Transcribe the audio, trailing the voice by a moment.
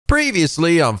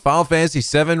Previously on Final Fantasy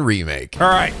VII Remake. All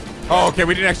right. Oh, okay,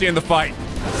 we didn't actually end the fight,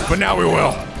 but now we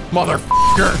will.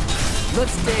 Motherfucker.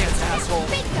 Let's dance, asshole.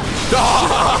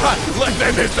 Ah, let's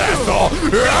end this asshole.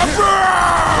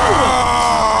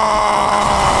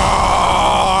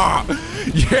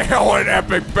 Yeah, what an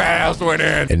epic badass went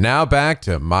in. And now back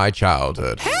to my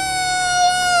childhood.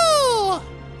 Hello!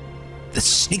 The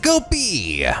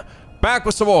NicoB. Back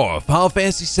with some more Final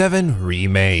Fantasy VII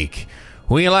Remake.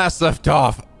 We last left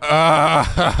off. It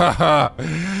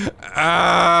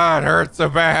hurts so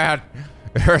bad.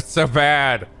 It hurts so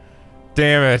bad.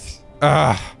 Damn it.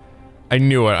 I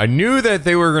knew it. I knew that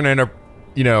they were gonna end up,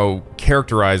 you know,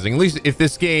 characterizing, at least if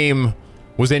this game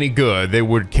was any good, they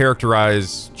would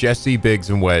characterize Jesse,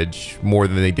 Biggs, and Wedge more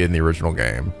than they did in the original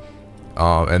game.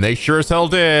 And they sure as hell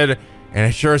did, and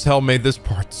it sure as hell made this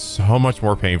part so much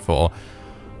more painful.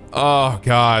 Oh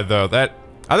god, though, that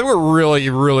I think what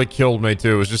really killed me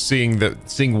too was just seeing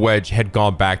Wedge had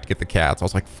gone back to get the cats. I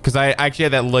was like, because I actually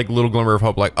had that like little glimmer of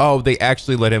hope, like, oh, they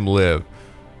actually let him live.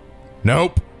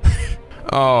 Nope.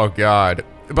 Oh god.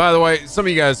 By the way, some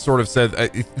of you guys sort of said, I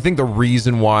think the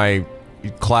reason why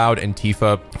Cloud and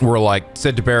Tifa were like,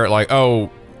 said to Barret like,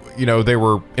 oh, you know, they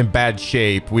were in bad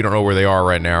shape, we don't know where they are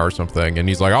right now or something, and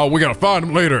he's like, oh, we gotta find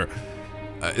them later.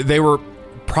 They were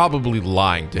probably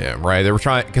lying to him, right? They were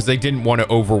trying, because they didn't want to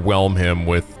overwhelm him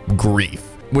with grief,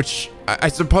 which I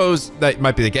suppose that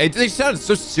might be the case. They sounded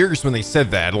so serious when they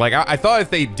said that. Like, I thought if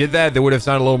they did that, they would have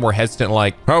sounded a little more hesitant,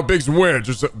 like, how Biggs and Wedge,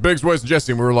 just Biggs, Wedge, and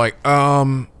Jesse, and we were like,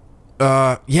 yeah.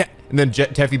 And then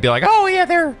Teffy'd be like, oh yeah,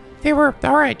 they were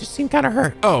all right, just seemed kind of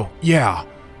hurt. Oh yeah,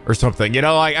 or something, you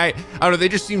know, like I don't know, they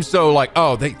just seem so like,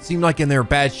 oh, they seem like in their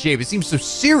bad shape. It seems so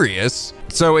serious,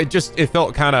 so it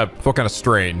felt kind of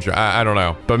strange. I don't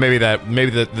know, but maybe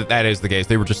that is the case.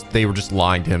 They were just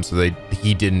lying to him so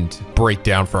he didn't break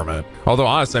down from it. Although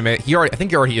honestly, I mean, I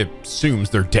think he already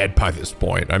assumes they're dead by this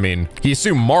point. I mean, he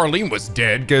assumed Marlene was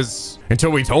dead because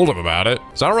until we told him about it.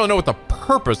 So I don't really know what the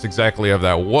purpose exactly of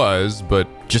that was, but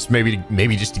just maybe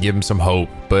just to give him some hope.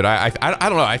 But I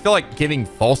don't know. I feel like giving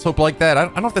false hope like that, I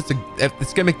don't know if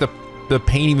it's gonna make the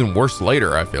pain even worse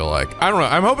later. I feel like, I don't know.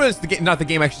 I'm hoping it's not the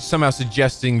game actually somehow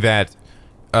suggesting that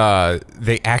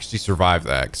they actually survived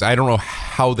that, because I don't know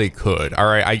how they could. All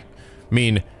right, I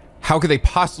mean, how could they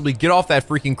possibly get off that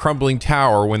freaking crumbling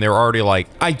tower when they're already like,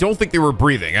 I don't think they were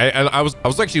breathing. I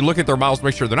was actually looking at their mouths to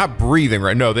make sure they're not breathing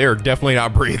right. No, they are definitely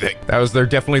not breathing. That was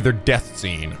definitely their death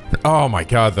scene. Oh my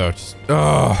god, though, just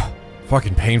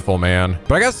fucking painful, man.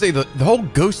 But I gotta say, the whole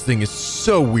ghost thing is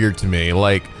so weird to me.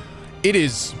 Like, it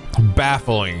is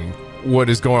baffling what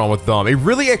is going on with them. It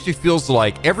really actually feels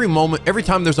like every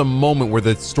time there's a moment where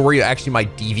the story actually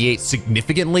might deviate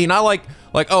significantly, not like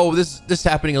oh, this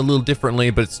happening a little differently,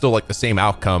 but it's still like the same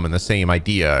outcome and the same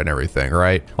idea and everything,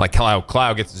 right? Like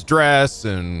Cloud gets his dress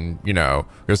and, you know,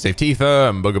 goes save Tifa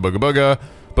and booga.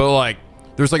 But like,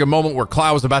 there's like a moment where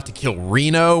Cloud was about to kill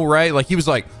Reno, right? Like, he was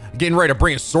like getting ready to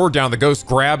bring his sword down, the ghost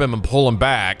grab him and pull him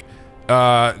back.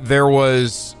 There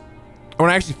was, when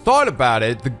I actually thought about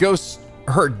it, the ghost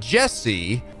hurt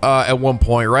Jesse at one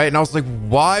point, right? And I was like,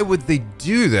 why would they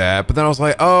do that? But then I was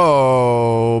like,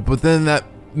 oh, but then that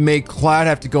made Cloud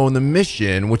have to go on the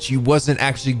mission, which he wasn't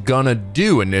actually gonna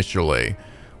do initially,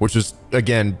 which was,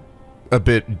 again, a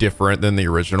bit different than the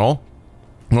original.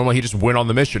 Normally, he just went on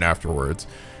the mission afterwards.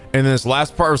 And then this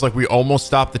last part was like, we almost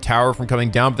stopped the tower from coming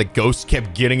down, but the ghost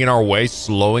kept getting in our way,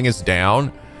 slowing us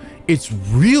down. It's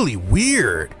really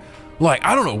weird. Like,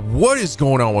 I don't know what is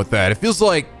going on with that. It feels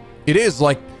like it is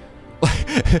like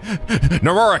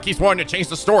Nomura keeps wanting to change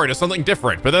the story to something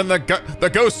different, but then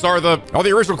the ghosts are the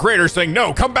original creators saying,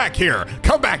 no, come back here,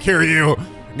 you.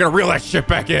 I'm gonna reel that shit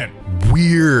back in.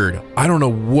 Weird. I don't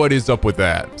know what is up with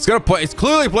that. It's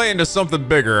clearly playing to something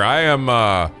bigger. I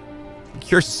am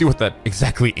curious to see what that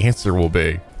exactly answer will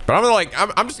be. But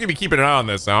I'm just gonna be keeping an eye on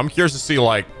this now. I'm curious to see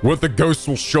like what the ghosts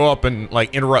will show up and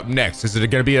like interrupt next. Is it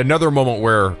gonna be another moment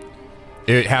where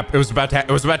it was about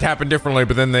to happen differently,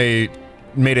 but then they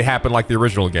made it happen like the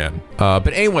original again? But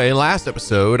anyway, last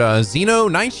episode,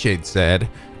 Xeno Nightshade said,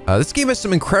 this game has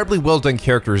some incredibly well done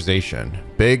characterization.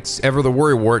 Biggs, ever the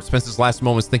worrywart, spends his last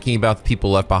moments thinking about the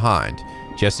people left behind.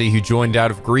 Jesse, who joined out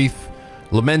of grief,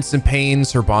 laments and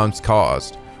pains her bombs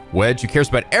caused. Wedge, who cares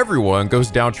about everyone,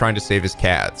 goes down trying to save his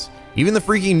cats. Even the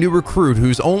freaking new recruit,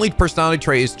 whose only personality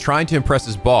trait is trying to impress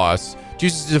his boss,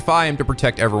 chooses to defy him to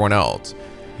protect everyone else.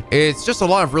 It's just a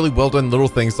lot of really well done little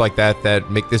things like that that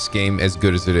make this game as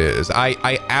good as it is.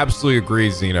 I absolutely agree,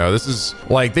 Xeno. This is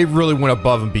like, they really went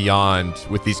above and beyond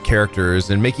with these characters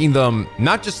and making them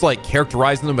not just like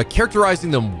characterizing them, but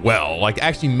characterizing them well, like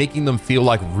actually making them feel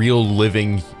like real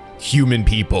living human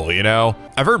people, you know?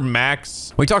 I've heard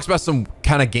Max, when he talks about some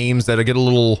kind of games that get a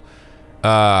little,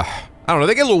 I don't know,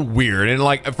 they get a little weird. And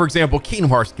like, for example, Kingdom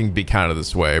Hearts can be kind of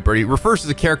this way, but he refers to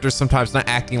the characters sometimes not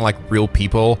acting like real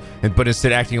people, but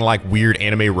instead acting like weird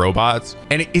anime robots.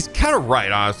 And he's kind of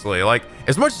right, honestly. Like,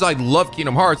 as much as I love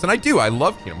Kingdom Hearts, and I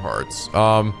love Kingdom Hearts.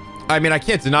 I mean, I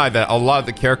can't deny that a lot of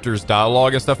the characters'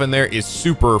 dialogue and stuff in there is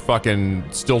super fucking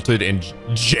stilted and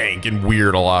jank and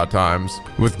weird a lot of times,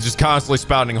 with just constantly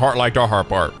spouting heart like a heart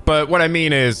part. But what I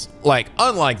mean is, like,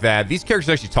 unlike that, these characters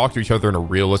actually talk to each other in a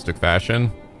realistic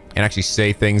fashion and actually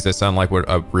say things that sound like what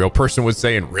a real person would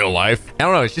say in real life. I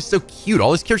don't know, it's just so cute.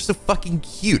 All these characters are so fucking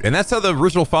cute. And that's how the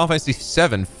original Final Fantasy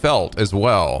VII felt as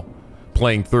well,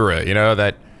 playing through it, you know?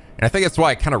 And I think that's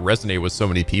why it kind of resonated with so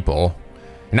many people.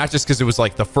 And not just because it was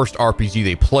like the first RPG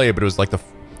they played, but it was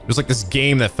like this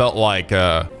game that felt like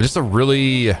just a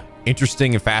really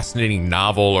interesting and fascinating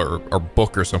novel or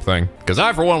book or something. Because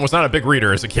I, for one, was not a big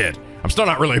reader as a kid. I'm still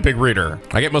not really a big reader.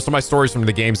 I get most of my stories from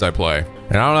the games I play.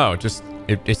 And I don't know,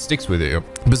 it sticks with you.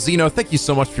 But Zeno, thank you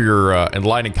so much for your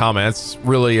enlightening comments.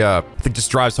 Really, I think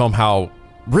just drives home how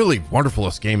really wonderful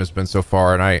this game has been so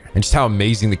far, and just how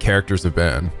amazing the characters have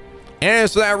been. And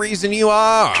it's for that reason you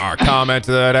are our comment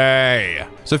of the day.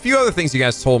 So a few other things you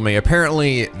guys told me.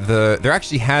 Apparently, there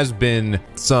actually has been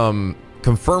some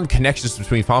confirmed connections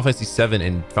between Final Fantasy VII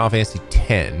and Final Fantasy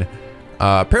X.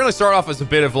 Apparently started off as a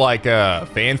bit of like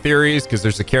fan theories, because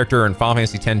there's a character in Final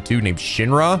Fantasy X-2 named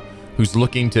Shinra, who's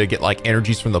looking to get like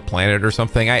energies from the planet or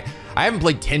something. I haven't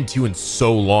played 10-2 in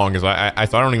so long, as I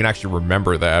don't even actually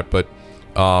remember that. But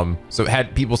so it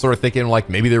had people sort of thinking like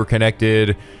maybe they were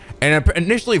connected. And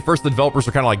initially, at first, the developers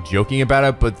were kind of like joking about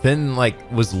it, but then like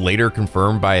was later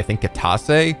confirmed by, I think,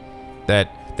 Kitase,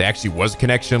 that there actually was a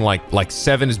connection. Like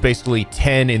 7 is basically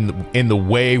 10 in the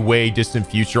way distant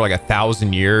future, like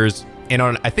 1,000 years. And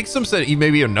on, I think some said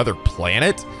maybe another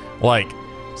planet. Like,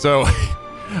 so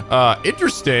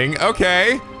interesting.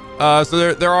 Okay.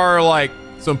 So there are like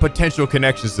some potential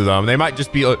connections to them. They might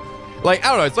just be like, I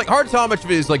don't know. It's like hard to tell how much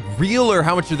of it is like real or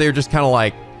how much of they're just kind of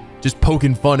like just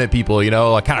poking fun at people, you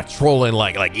know, like kind of trolling,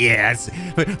 like yes,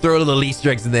 throw a little Easter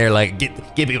eggs in there, like get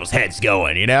people's heads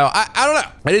going, you know. I don't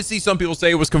know. I did see some people say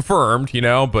it was confirmed, you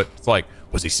know, but it's like,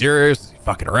 was he serious? Was he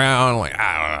fucking around? Like,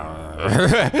 I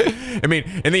don't know. I mean,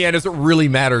 in the end, does it really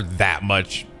matter that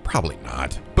much? Probably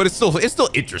not, but it's still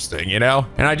interesting, you know.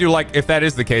 And I do like, if that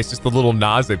is the case, just the little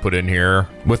nods they put in here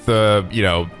with the, you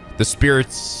know, the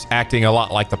spirits acting a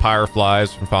lot like the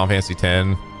Fireflies from Final Fantasy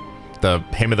X. The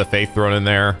Hymn of the Faith thrown in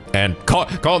there, and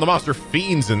calling the monster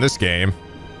fiends in this game,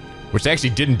 which they actually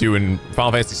didn't do in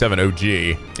Final Fantasy VII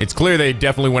OG. It's clear they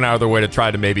definitely went out of their way to try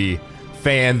to maybe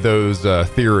fan those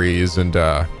theories and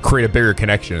create a bigger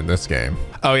connection in this game.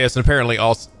 Oh yes, and apparently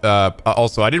also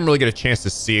I didn't really get a chance to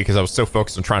see it because I was so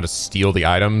focused on trying to steal the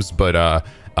items, but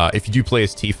if you do play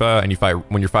as Tifa and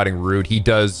when you're fighting Rude, he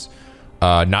does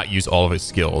not use all of his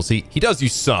skills. He does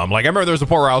use some. Like, I remember there was a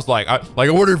point where I was like, I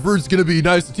wonder if Rude's gonna be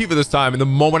nice to Tifa this time. And the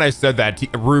moment I said that,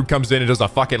 Rude comes in and does a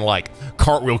fucking like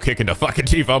cartwheel kick into fucking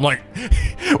Tifa. I'm like,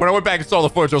 when I went back and saw the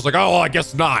footage, I was like, oh, well, I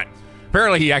guess not.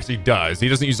 Apparently he actually does. He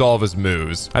doesn't use all of his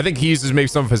moves. I think he uses maybe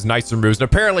some of his nicer moves. And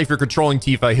apparently if you're controlling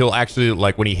Tifa, he'll actually,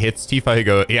 like, when he hits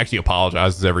Tifa, he actually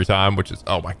apologizes every time, which is,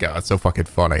 oh my God, so fucking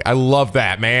funny. I love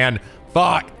that, man.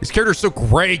 Fuck, these characters are so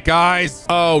great, guys.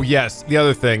 Oh yes, the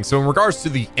other thing. So in regards to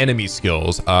the enemy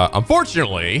skills,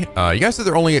 unfortunately, you guys said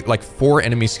there are only like 4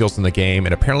 enemy skills in the game,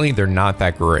 and apparently they're not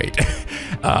that great.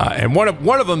 And one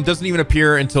of them doesn't even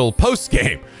appear until post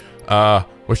game,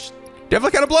 which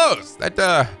definitely kind of blows. That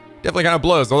definitely kind of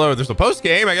blows. Although there's a post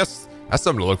game, I guess that's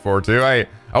something to look forward to. I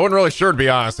wasn't really sure, to be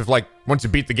honest, if like once you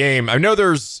beat the game. I know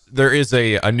there is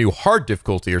a new hard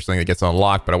difficulty or something that gets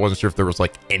unlocked, but I wasn't sure if there was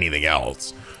like anything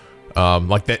else.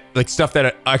 Like that, like stuff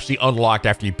that actually unlocked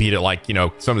after you beat it, like, you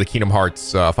know, some of the Kingdom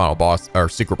Hearts final boss or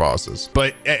secret bosses.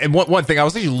 But and one thing, I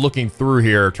was actually looking through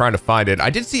here trying to find it. I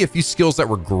did see a few skills that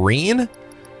were green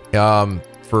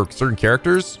for certain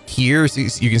characters here, so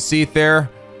you can see it there.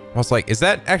 I was like, is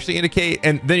that actually indicate?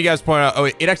 And then you guys point out, oh,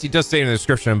 it actually does say in the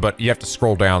description, but you have to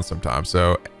scroll down sometimes.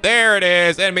 So there it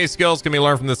is. Enemy skills can be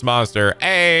learned from this monster.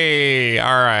 Hey,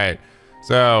 all right.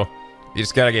 So you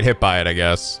just gotta get hit by it, I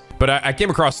guess. But I came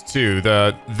across 2,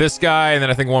 this guy, and then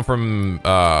I think one from,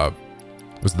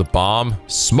 was the bomb?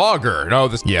 Smogger. No,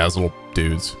 yeah, those little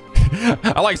dudes.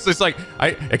 I like, it's like,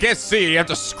 I can't see, you have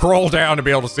to scroll down to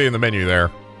be able to see in the menu there.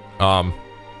 But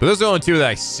those are the only 2 that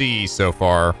I see so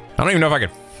far. I don't even know if I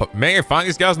could, may I find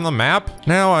these guys on the map?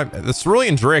 Now, the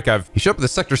Cerulean Drake, he showed up at the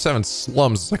Sector 7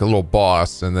 slums as like a little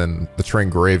boss, and then the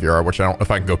train graveyard, which I don't know if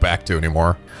I can go back to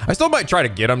anymore. I still might try to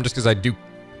get him just because I do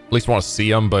at least want to see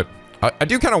him, but I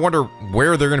do kind of wonder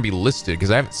where they're going to be listed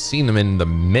because I haven't seen them in the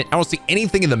I don't see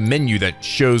anything in the menu that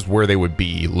shows where they would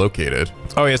be located.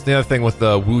 Oh yes, the other thing with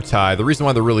the Wutai, the reason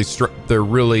why they're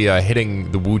really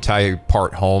hitting the Wutai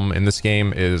part home in this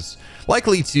game is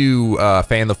likely to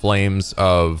fan the flames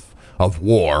of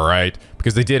war, right?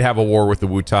 Because they did have a war with the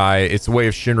Wutai. It's a way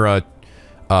of Shinra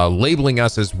labeling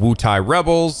us as Wutai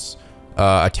rebels,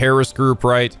 a terrorist group,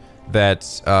 right?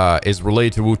 That is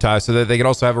related to Wutai, so that they can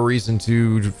also have a reason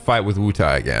to fight with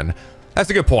Wutai again. That's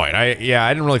a good point. I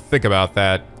didn't really think about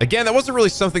that. Again, that wasn't really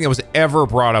something that was ever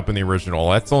brought up in the original.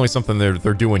 That's only something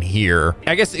they're doing here.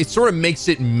 I guess it sort of makes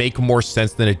it make more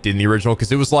sense than it did in the original,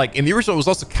 because it was like, in the original, it was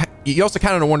also, you also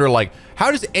kind of wonder, like,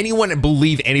 how does anyone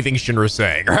believe anything Shinra's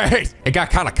saying, right? It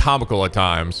got kind of comical at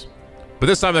times. But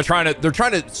this time they're trying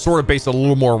to sort of base it a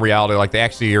little more in reality, like they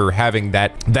actually are having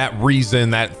that reason,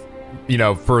 that, you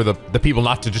know, for the people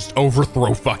not to just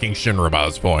overthrow fucking Shinra by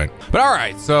this point. But all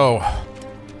right, so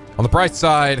on the bright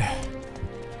side,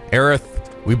 Aerith,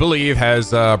 we believe,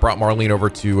 has brought Marlene over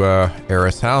to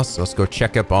Aerith's house. So let's go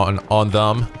check up on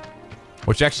them.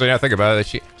 Which actually, now I think about it,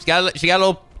 she got a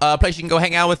little place you can go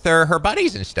hang out with her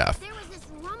buddies and stuff. There was this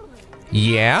rumbling.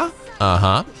 Yeah.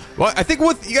 Uh-huh. Well, I think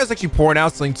what you guys actually point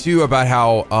out something too about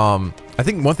how I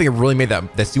think one thing that really made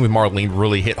that scene with Marlene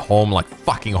really hit home like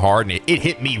fucking hard, and it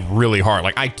hit me really hard.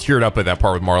 Like I teared up at that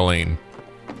part with Marlene.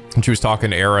 And she was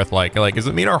talking to Aerith like, does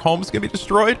it mean our home's gonna be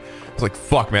destroyed? I was like,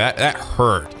 fuck, man, that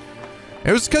hurt.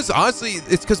 It was because, honestly,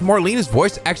 it's because Marlene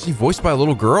is actually voiced by a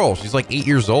little girl. She's like 8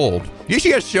 years old. You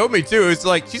guys showed me too. It's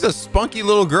like, she's a spunky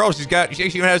little girl. She actually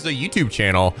even has a YouTube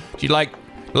channel. She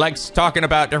likes talking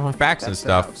about different facts and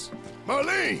stuff.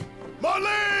 Marlene!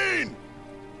 Marlene!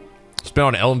 She's been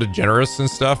on Ellen DeGeneres and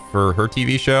stuff for her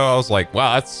TV show. I was like,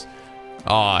 wow,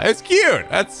 it's cute.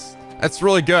 That's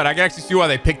really good. I can actually see why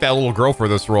they picked that little girl for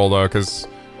this role though, because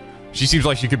she seems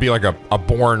like she could be like a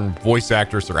born voice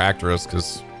actress or actress.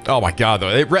 Because oh my god, though,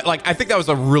 I think that was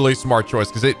a really smart choice,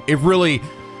 because it really,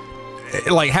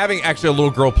 like, having actually a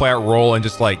little girl play that role and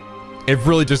just like, it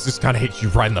really just kind of hits you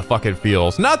right in the fucking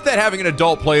feels. Not that having an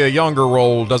adult play a younger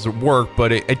role doesn't work,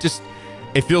 but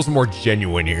it feels more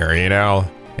genuine here, you know.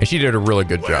 And she did a really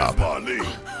good job.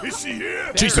 Marlene? Is she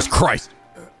here? Jesus Christ,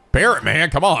 Barret,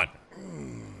 man, come on.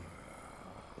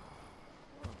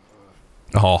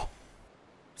 Oh.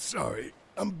 Sorry,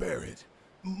 I'm Barret.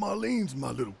 Marlene's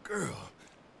my little girl.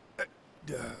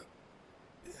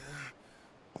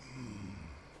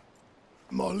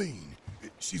 Marlene,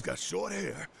 she's got short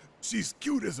hair. She's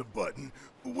cute as a button,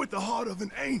 with the heart of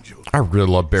an angel. I really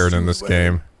love Barret in this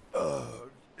game.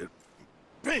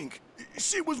 Pink.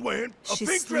 She was wearing a She's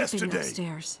pink dress sleeping today.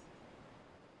 upstairs.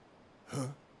 Huh?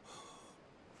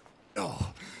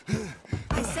 Oh.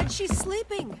 I said she's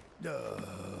sleeping. Oh.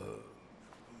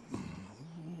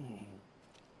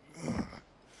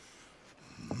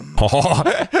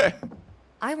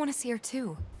 I want to see her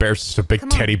too. Bear's just a big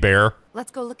Come on. teddy bear.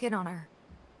 Let's go look in on her.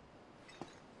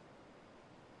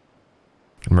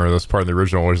 Remember this part of the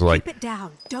original was like, Keep it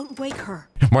down. Don't wake her.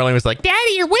 Marlene was like,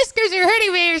 Daddy, your whiskers are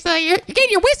hurting me. So you're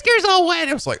getting your whiskers all wet.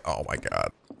 I was like, oh my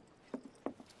god.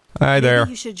 Hi there.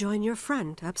 Maybe you should join your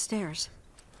friend upstairs.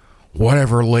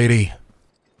 Whatever, lady.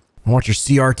 I want your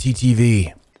CRT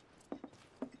TV.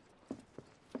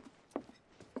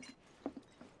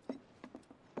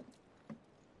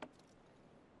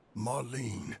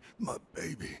 Marlene, my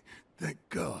baby. Thank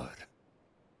God.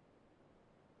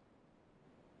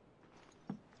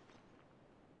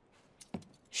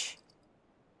 Shh.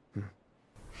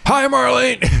 Hi,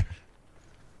 Marlene.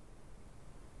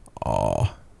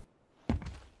 Oh.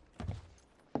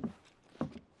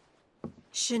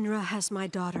 Shinra has my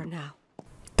daughter now.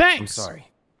 Thanks. I'm sorry.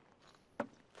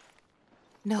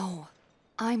 No,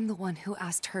 I'm the one who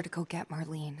asked her to go get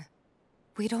Marlene.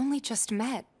 We'd only just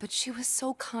met, but she was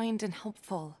so kind and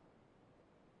helpful.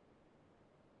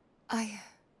 I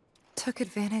took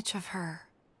advantage of her.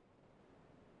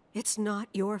 It's not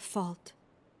your fault.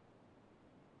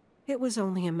 It was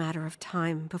only a matter of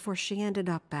time before she ended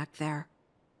up back there.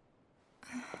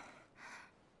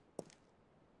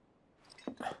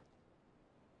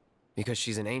 Because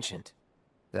she's an ancient.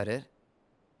 That it?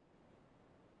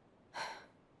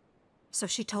 So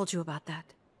she told you about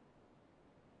that.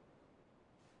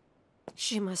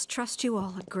 She must trust you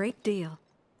all a great deal.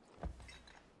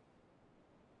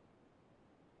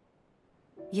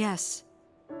 Yes,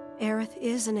 Aerith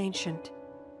is an ancient.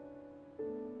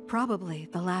 Probably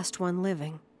the last one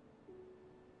living.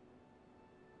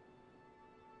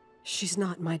 She's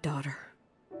not my daughter.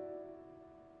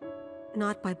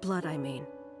 Not by blood, I mean.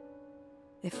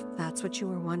 If that's what you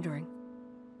were wondering.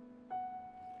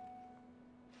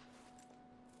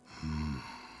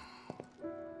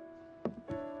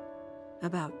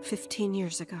 about 15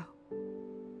 years ago.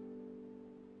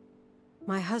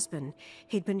 My husband,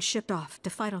 he'd been shipped off to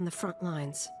fight on the front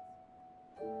lines.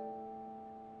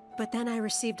 But then I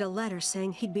received a letter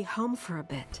saying he'd be home for a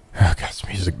bit. Oh, God, it's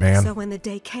music, man. So when the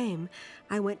day came,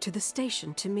 I went to the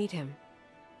station to meet him.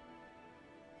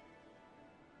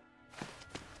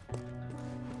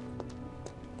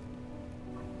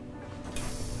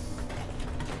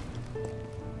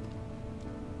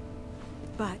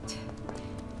 But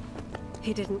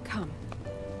he didn't come.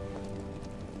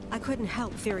 I couldn't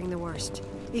help fearing the worst,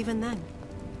 even then.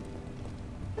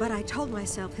 But I told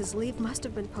myself his leave must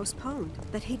have been postponed,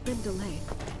 that he'd been delayed.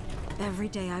 Every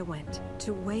day I went,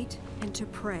 to wait and to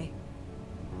pray.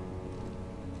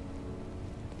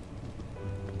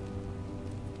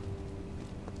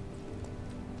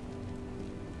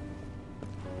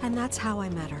 And that's how I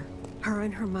met her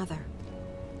and her mother.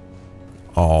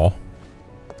 Aw.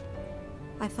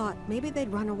 I thought maybe they'd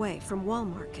run away from Wall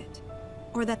Market,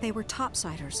 or that they were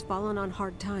topsiders fallen on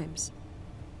hard times.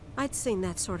 I'd seen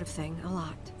that sort of thing a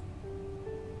lot.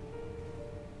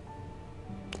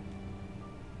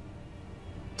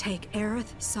 Take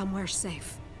Aerith somewhere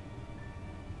safe.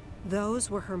 Those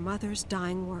were her mother's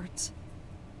dying words.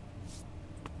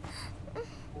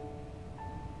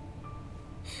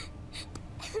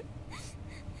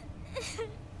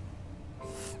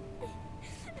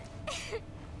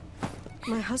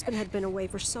 My husband had been away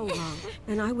for so long,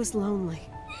 and I was lonely.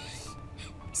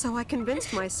 So I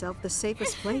convinced myself the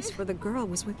safest place for the girl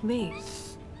was with me.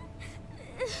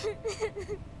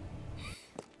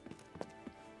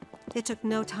 It took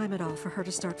no time at all for her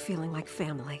to start feeling like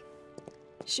family.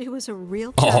 She was a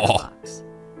real chatterbox.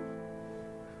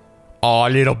 Oh,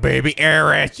 little baby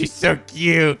Aerith, she's so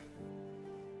cute.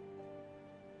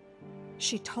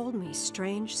 She told me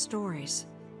strange stories.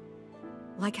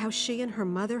 Like how she and her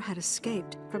mother had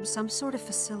escaped from some sort of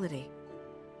facility.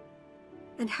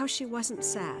 And how she wasn't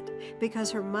sad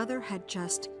because her mother had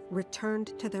just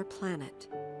returned to their planet.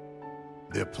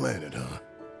 Their planet, huh?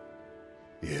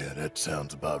 Yeah, that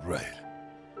sounds about right.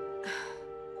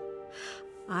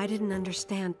 I didn't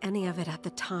understand any of it at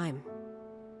the time.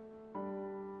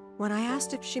 When I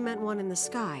asked if she meant one in the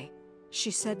sky,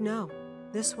 she said no.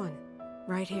 This one,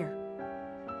 right here.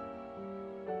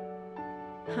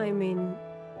 I mean,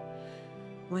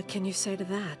 what can you say to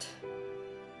that?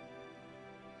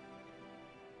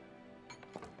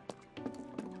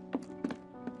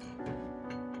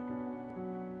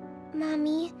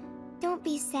 Mommy, don't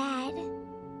be sad.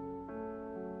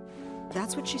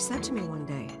 That's what she said to me one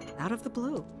day, out of the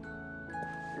blue.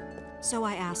 So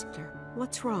I asked her,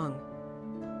 what's wrong?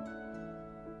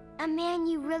 A man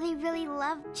you really, really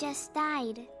loved just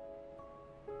died.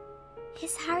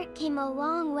 His heart came a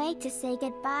long way to say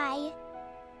goodbye.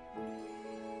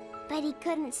 But he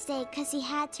couldn't stay because he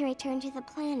had to return to the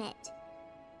planet.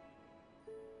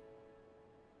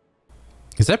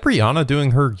 Is that Brianna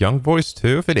doing her young voice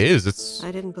too? If it is, it's...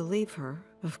 I didn't believe her,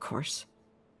 of course.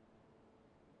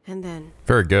 And then...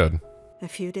 very good. A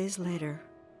few days later,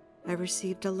 I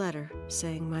received a letter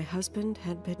saying my husband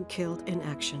had been killed in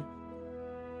action.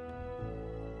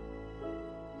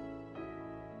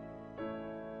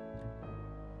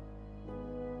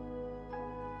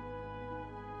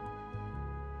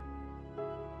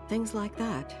 Things like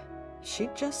that.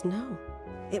 She'd just know.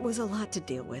 It was a lot to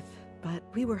deal with, but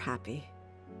we were happy.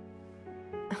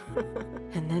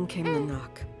 And then came the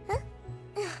knock.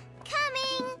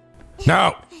 Coming!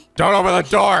 No! Don't open the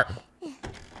door!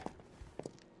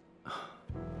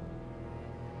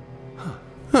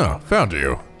 Huh, found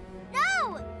you.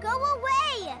 No! Go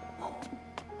away!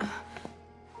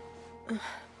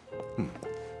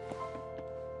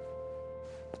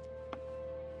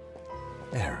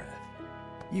 Aerith,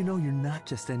 you know you're not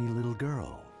just any little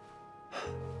girl.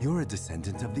 You're a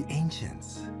descendant of the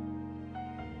ancients.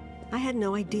 I had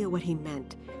no idea what he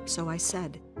meant, so I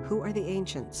said, "Who are the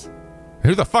ancients?"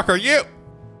 Who the fuck are you?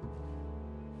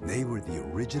 They were the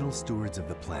original stewards of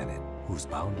the planet, whose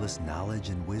boundless knowledge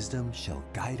and wisdom shall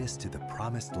guide us to the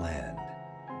promised land.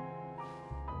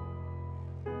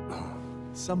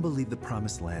 Some believe the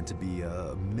promised land to be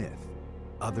a myth,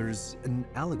 others an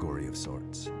allegory of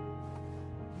sorts.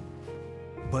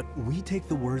 But we take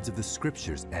the words of the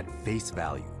scriptures at face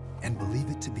value and believe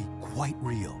it to be quite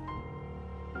real.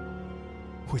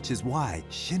 Which is why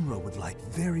Shinra would like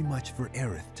very much for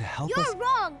Aerith to help us— You're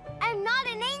wrong! I'm not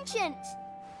an ancient!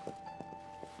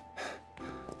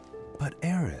 But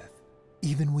Aerith,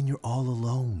 even when you're all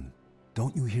alone,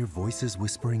 don't you hear voices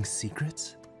whispering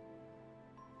secrets?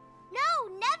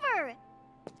 No, never!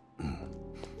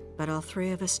 But all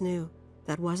three of us knew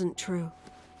that wasn't true.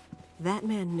 That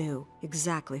man knew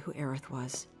exactly who Aerith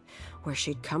was, where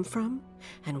she'd come from,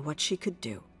 and what she could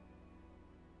do.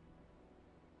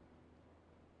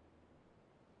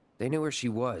 They knew where she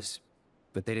was,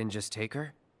 but they didn't just take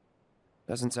her?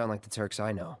 Doesn't sound like the Turks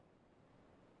I know.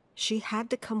 She had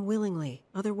to come willingly,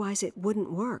 otherwise it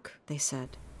wouldn't work, they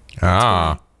said.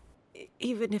 Ah.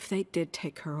 Even if they did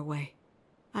take her away,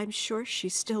 I'm sure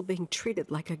she's still being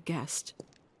treated like a guest.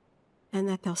 And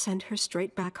that they'll send her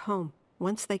straight back home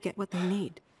once they get what they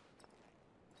need.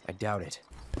 I doubt it.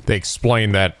 They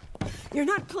explained that. You're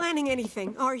not planning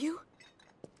anything, are you?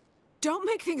 Don't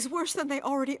make things worse than they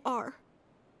already are.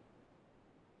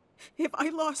 If I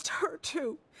lost her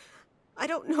too, I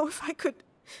don't know if I could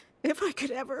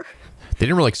ever. They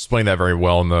didn't really explain that very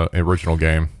well in the original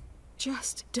game.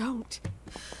 Just don't.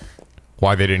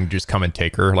 Why they didn't just come and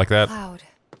take her like that? Cloud.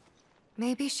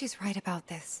 Maybe she's right about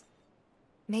this.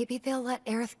 Maybe they'll let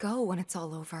Aerith go when it's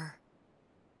all over.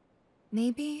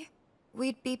 Maybe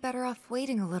we'd be better off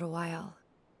waiting a little while.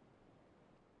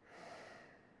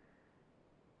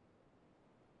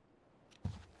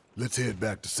 Let's head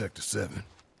back to Sector 7.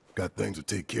 Got things to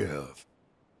take care of.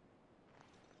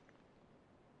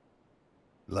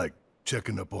 Like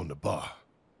checking up on the bar.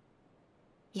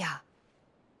 Yeah.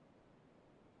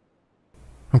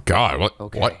 Oh God, what?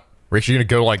 Okay. What? We're actually gonna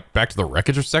go like back to the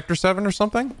wreckage of Sector 7 or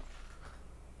something?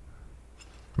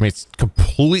 I mean, it's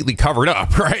completely covered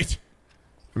up, right?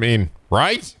 I mean,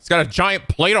 right? It's got a giant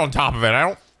plate on top of it.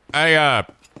 I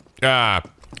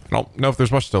don't know if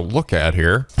there's much to look at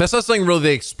here. That's not something really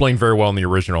they explained very well in the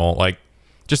original. Like,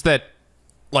 just that,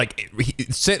 like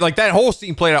that whole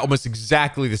scene played out almost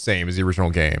exactly the same as the original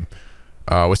game.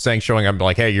 Was showing up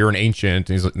like, hey, you're an ancient,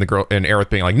 and he's and the girl and Aerith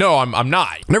being like, no, I'm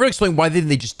not. Never explained why didn't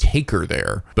they just take her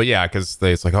there. But yeah, because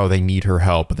it's like, oh, they need her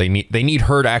help, but they need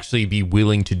her to actually be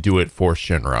willing to do it for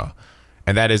Shinra,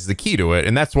 and that is the key to it,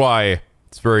 and that's why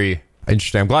it's very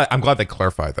interesting. I'm glad they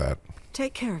clarified that.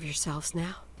 Take care of yourselves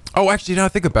now. Oh, actually, now I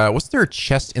think about it, wasn't there a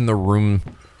chest in the room,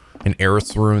 in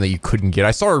Aerith's room, that you couldn't get?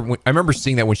 I saw her. I remember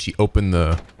seeing that when she opened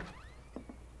the.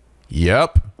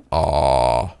 Yep.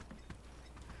 Aww.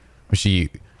 She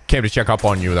came to check up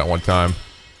on you that one time.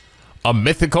 A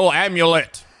mythical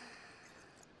amulet.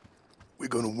 We're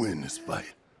gonna win this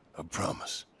fight. I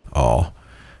promise. Oh.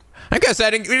 I guess we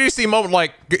didn't see a moment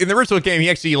like in the original game, he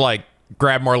actually like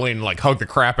grabbed Marlene and like hugged the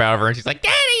crap out of her, and she's like,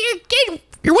 Daddy,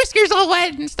 your whiskers all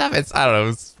wet and stuff. I don't know,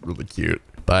 it's really cute.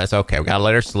 But it's okay, we gotta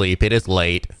let her sleep. It is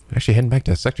late. Actually heading back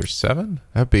to Sector 7?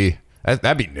 That'd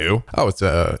be new. Oh, it's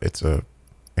a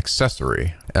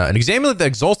accessory. An examiner that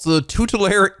exalts the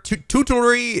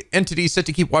tutelary entity set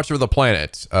to keep watch over the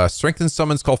planet. Strengthens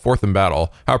summons called forth in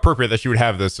battle. How appropriate that she would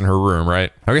have this in her room,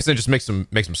 right? I guess that just makes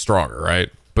them stronger, right?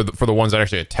 But for the ones that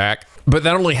actually attack. But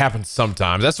that only happens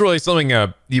sometimes. That's really something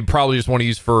you probably just want to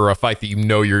use for a fight that you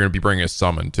know you're going to be bringing a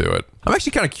summon to it. I'm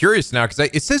actually kind of curious now, because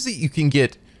it says that you can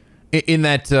get in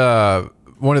that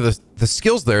one of the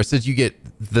skills there, it says you get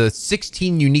the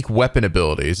 16 unique weapon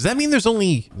abilities. Does that mean there's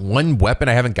only one weapon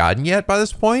I haven't gotten yet by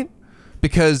this point?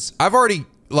 Because I've already,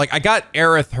 like, I got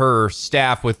Aerith her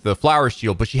staff with the flower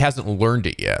shield, but she hasn't learned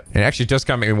it yet. And it actually just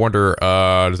kind of made me wonder,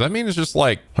 does that mean it's just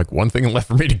like one thing left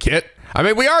for me to get? I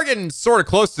mean, we are getting sort of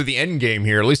close to the end game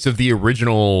here, at least of the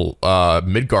original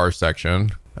Midgar section.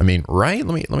 I mean, right?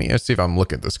 Let me see if I'm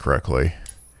looking at this correctly.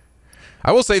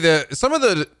 I will say that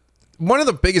one of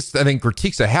the biggest, I think,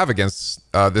 critiques I have against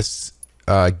this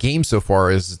game so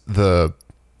far is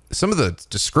some of the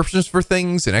descriptions for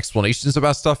things and explanations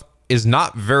about stuff is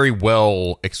not very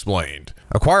well explained.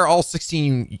 Acquire all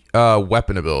 16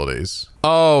 weapon abilities.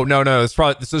 Oh, no, there's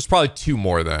probably two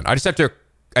more then. I just have to,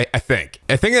 I think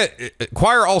that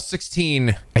acquire all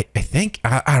 16, I think,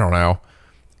 I don't know.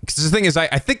 Because the thing is, I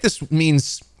think this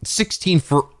means 16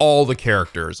 for all the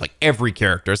characters, like every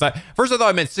character. First I thought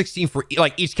I meant 16 for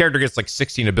like each character gets like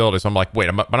 16 abilities. So I'm like, wait,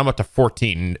 I'm up to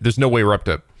 14. There's no way we're up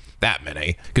to that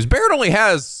many. Because Barret only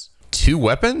has 2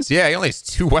 weapons. Yeah, he only has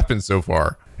 2 weapons so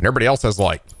far, and everybody else has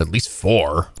like at least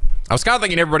 4. I was kind of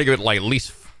thinking everybody get like at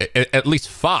least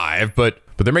 5, but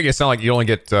they're making it sound like you only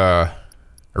get a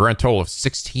grand total of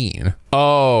 16.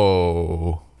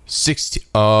 Oh, 16.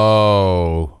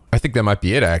 Oh, I think that might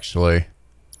be it actually.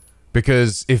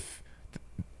 Because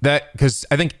I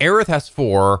think Aerith has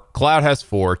 4, Cloud has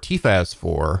 4, Tifa has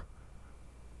 4,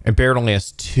 and Barret only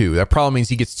has 2. That probably means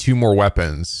he gets 2 more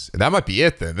weapons. And that might be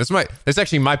it then. This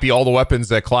actually might be all the weapons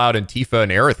that Cloud and Tifa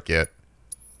and Aerith get.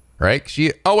 Right?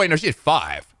 Oh wait, no, she had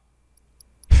 5.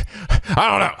 I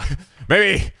don't know.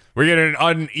 Maybe we get an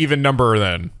uneven number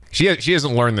then. She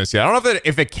hasn't learned this yet. I don't know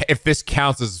if this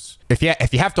counts as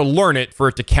If you have to learn it for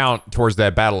it to count towards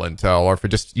that battle intel, or if you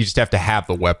just have to have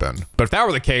the weapon. But if that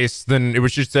were the case, then it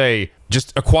would just say,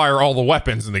 just acquire all the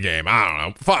weapons in the game. I don't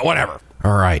know. Fine, whatever.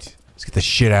 All right, let's get the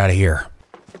shit out of here.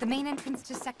 The main entrance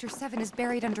to Sector 7 is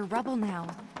buried under rubble now.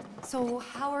 So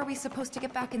how are we supposed to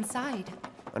get back inside?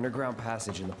 Underground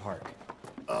passage in the park.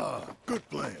 Good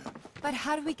plan. But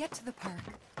how do we get to the park?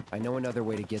 I know another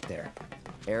way to get there.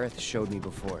 Aerith showed me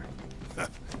before.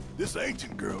 This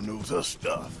ancient girl knows her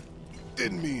stuff.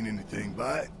 Didn't mean anything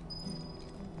by it.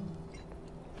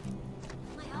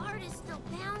 My heart is still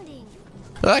pounding.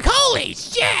 Like, holy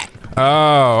shit!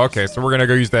 Oh, okay, so we're gonna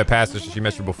go use that passage she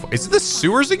mentioned before. Is it the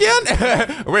sewers again?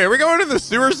 Wait, are we going to the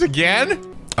sewers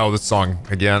again? Oh, this song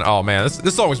again. Oh man,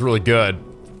 this song was really good.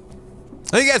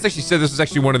 I think you guys actually said this was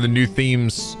actually one of the new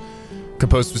themes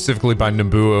composed specifically by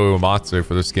Nobuo Uematsu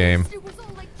for this game.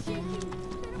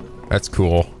 That's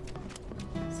cool.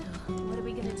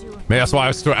 Maybe that's why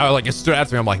it stood out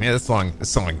to me. I'm like, man, this song,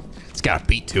 it's got a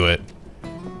beat to it.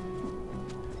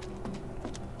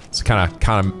 It's kind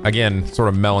of, again, sort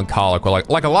of melancholic. Well,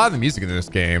 like a lot of the music in this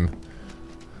game,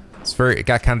 it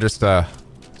got kind of just a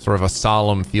sort of a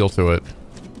solemn feel to it.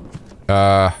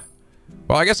 Well,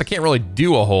 I guess I can't really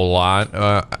do a whole lot,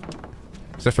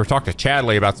 except for talk to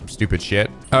Chadley about some stupid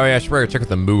shit. Oh yeah, I should probably check with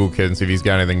the Moogle kid and see if he's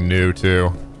got anything new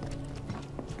too.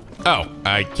 Oh,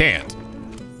 I can't.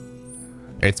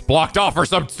 It's blocked off for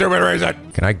some stupid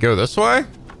reason. Can I go this way?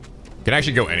 Can I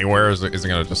actually go anywhere? Is it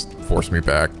gonna just force me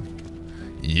back?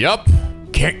 Yup.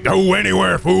 Can't go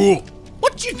anywhere, fool.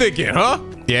 What you thinking, huh?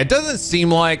 Yeah, it doesn't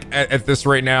seem like at this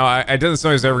right now, it doesn't seem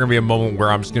like there's ever gonna be a moment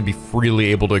where I'm just gonna be freely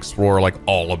able to explore like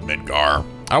all of Midgar.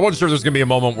 I wasn't sure if there's gonna be a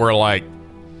moment where like,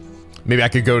 maybe I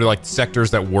could go to like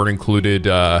sectors that weren't included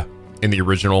in the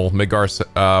original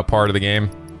Midgar part of the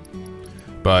game.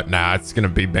 But nah, it's gonna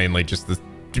be mainly just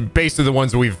basically the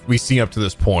ones that we've seen up to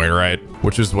this point, right?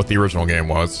 Which is what the original game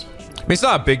was. I mean, it's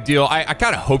not a big deal. I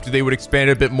kind of hoped they would expand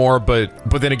it a bit more, but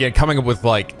then again, coming up with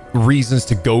like reasons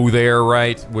to go there,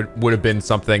 right, would have been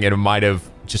something, and it might have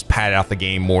just padded out the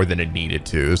game more than it needed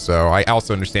to. So I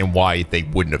also understand why they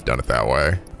wouldn't have done it that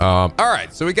way. All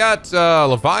right, so we got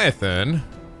Leviathan.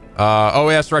 Oh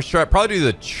yeah, so I should probably do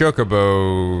the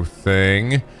Chocobo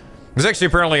thing. There's actually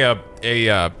apparently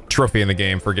a trophy in the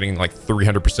game for getting like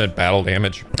 300% battle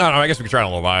damage. I don't know, I guess we could try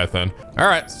on Leviathan. All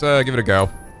right, let's give it a go.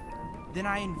 Then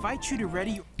I invite you to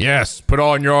ready your... Yes, put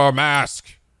on your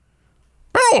mask.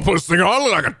 I don't want to put this thing on, I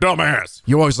look like a dumbass.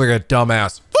 You always look like a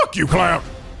dumbass. Fuck you, clown.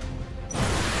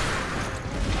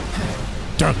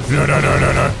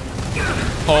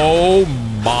 Oh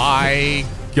my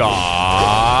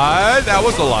god. That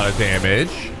was a lot of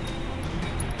damage.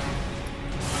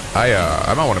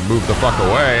 I might want to move the fuck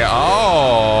away.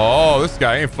 Oh, this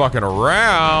guy ain't fucking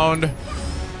around.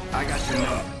 I got your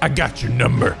number. I got your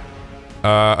number.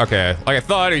 Okay. Like I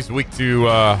thought, he's weak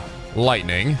to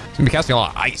lightning. He's gonna be casting a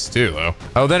lot of ice too, though.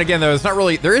 Oh, then again, though, it's not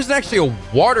really. There isn't actually a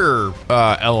water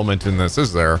element in this,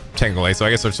 is there? Technically, so I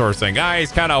guess they're sort of saying,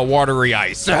 he's kind of watery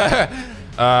ice.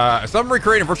 Some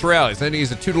recreating virtual reality. Saying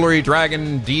he's a tutelary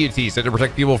dragon deity said to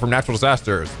protect people from natural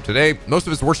disasters. Today, most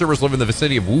of his worshippers live in the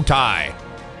vicinity of Wutai.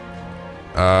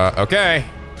 Okay.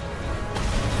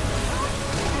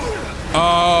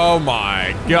 Oh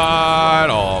my god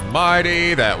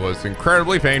almighty, that was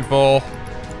incredibly painful.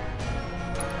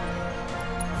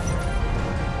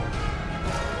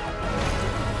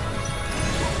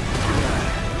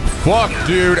 Fuck,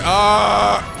 dude.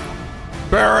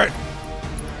 Barret.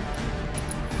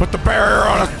 Put the barrier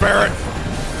on us, Barret.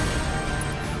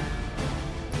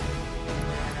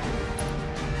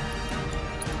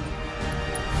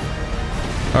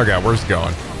 Oh god, where's it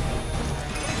going?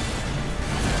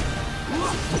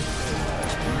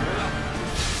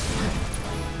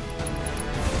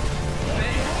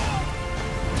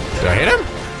 Did I hit him?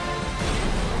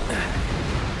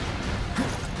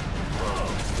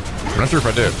 I'm not sure if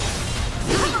I did.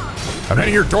 I'm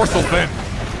hitting your dorsal fin.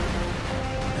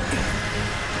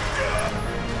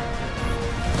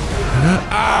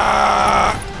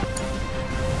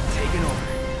 Taking over.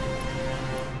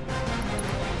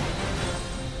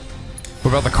 What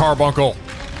about the carbuncle?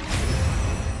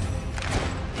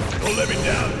 Don't let me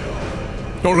down.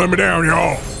 Don't let me down,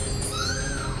 y'all.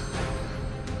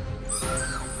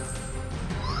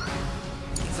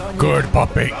 Good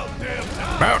puppy.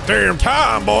 About damn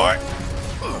time, boy.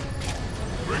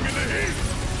 Bring in the heat.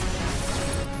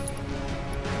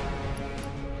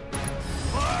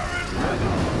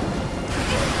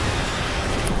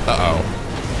 Uh-oh.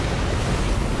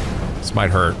 This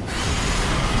might hurt.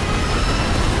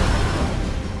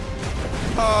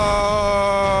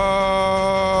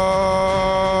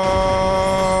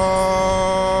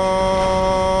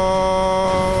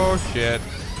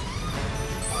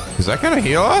 that gonna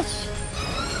heal us?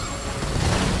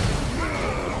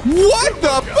 What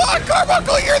the fuck?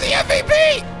 Carbuncle, you're the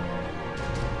MVP!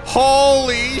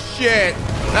 Holy shit.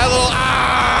 That little,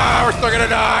 we're still gonna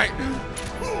die.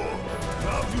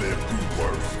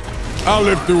 I've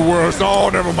lived through worse. Oh,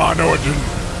 never mind. No, it didn't.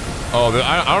 Oh,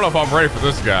 I don't know if I'm ready for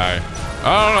this guy.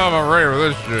 I don't know if I'm ready for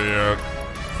this shit yet.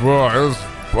 Boy,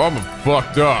 I'm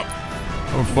fucked up.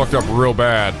 I'm fucked up real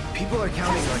bad. People are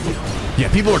counting on you. Yeah,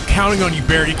 people are counting on you,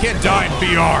 Barret. You can't die in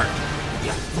VR.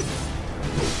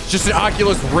 It's just an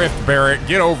Oculus Rift, Barret.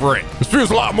 Get over it. This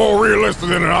feels a lot more realistic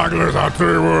than an Oculus, I'll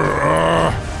tell you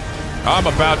what. I'm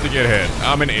about to get hit.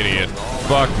 I'm an idiot.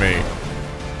 Fuck me.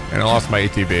 And I lost my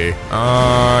ATB.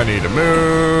 I need to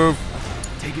move.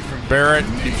 Take it from Barret,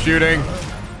 keep shooting.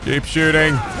 Keep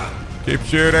shooting. Keep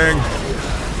shooting.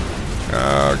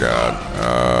 Oh, God.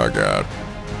 Oh, God.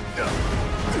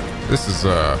 This is,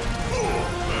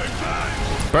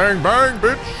 bang, bang,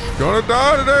 bitch. Gonna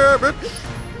die today, bitch.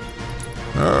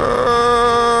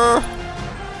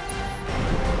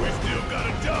 We still got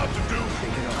a job to do.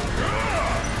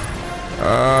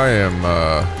 I am,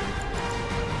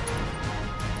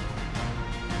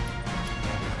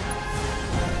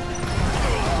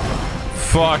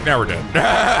 fuck, now we're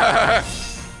dead.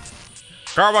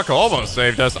 Carbuncle almost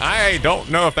saved us. I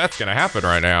don't know if that's gonna happen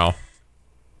right now.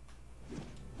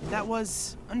 That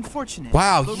was unfortunate.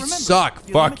 Wow, But you remember, suck.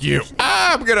 your Fuck you. limitations-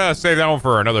 I'm gonna save that one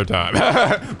for another time.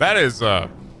 That was a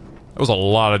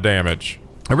lot of damage.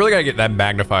 I really gotta get that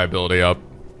magnify ability up.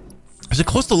 Is it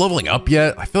close to leveling up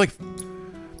yet? I feel like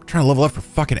I'm trying to level up for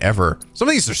fucking ever. Some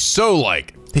of these are so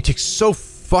like, they take so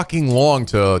fucking long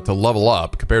to level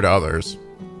up compared to others.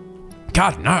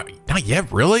 God, not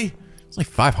yet, really? It's like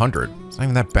 500. It's not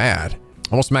even that bad.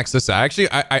 Almost maxed this out. Actually,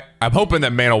 I'm hoping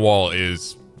that Mana Wall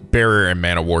is Barrier and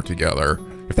Mana War together.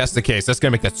 If that's the case, that's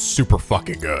gonna make that super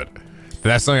fucking good.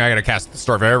 That's something I gotta cast at the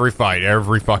start of every fight,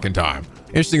 every fucking time.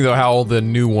 Interesting though how all the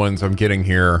new ones I'm getting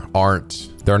here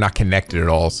they're not connected at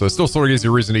all. So it still sort of gives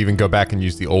you a reason to even go back and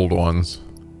use the old ones.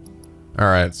 All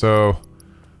right, so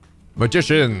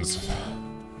Magicians.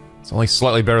 It's only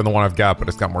slightly better than the one I've got, but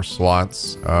it's got more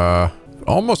slots.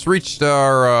 Almost reached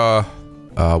our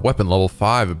weapon level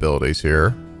 5 abilities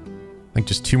here. I think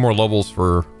just 2 more levels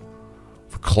for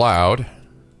Cloud.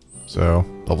 So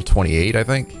level 28, I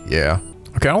think. Yeah.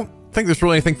 Okay, I don't think there's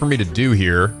really anything for me to do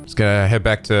here. Just gonna head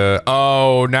back to,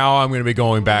 oh, now I'm gonna be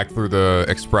going back through the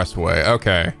expressway.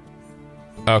 Okay.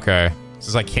 Okay.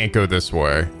 Since I can't go this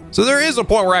way. So there is a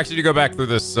point where I actually do go back through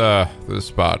this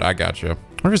spot. I gotcha. I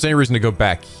wonder if there's any reason to go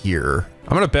back here.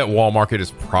 I'm gonna bet Wall Market is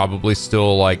probably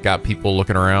still like got people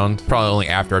looking around. Probably only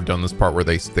after I've done this part where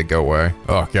they go away.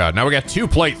 Oh God, now we got 2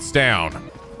 plates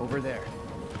down. over there.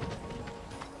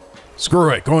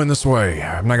 Screw it, going this way.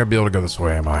 I'm not gonna be able to go this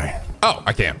way, am I? Oh,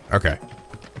 I can, okay.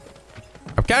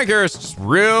 I'm kind of curious, just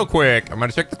real quick. I'm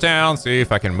gonna check the town, see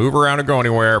if I can move around or go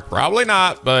anywhere. Probably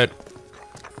not, but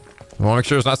I wanna make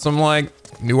sure there's not some like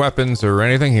new weapons or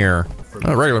anything here.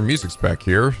 Oh, regular music's back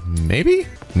here, maybe?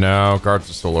 No, guards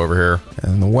are still over here.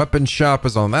 And the weapon shop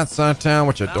is on that side of town,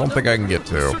 which I don't think I can get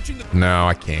to. No,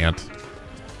 I can't.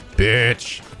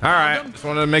 Bitch. All right, just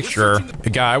wanted to make sure.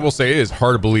 Guy, I will say it is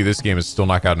hard to believe this game has still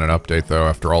not gotten an update though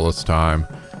after all this time.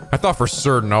 I thought for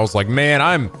certain, I was like, man,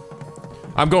 I'm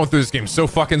going through this game so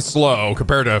fucking slow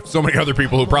compared to so many other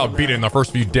people who probably beat it in the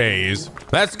first few days.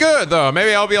 That's good though.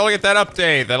 Maybe I'll be able to get that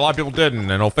update that a lot of people didn't,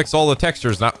 and it'll fix all the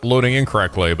textures not loading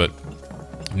incorrectly, but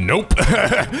nope.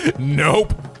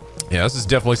 Nope. Yeah, this is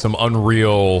definitely some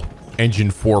Unreal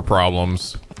Engine 4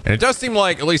 problems. And it does seem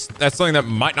like at least that's something that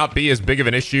might not be as big of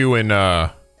an issue in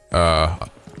Unreal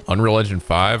Engine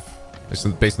 5. Based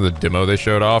on the demo they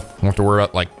showed off. You don't have to worry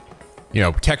about like, you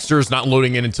know, textures not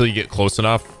loading in until you get close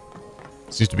enough.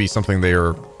 Seems to be something they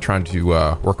are trying to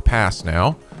work past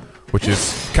now, which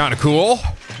is kind of cool.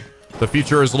 The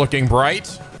future is looking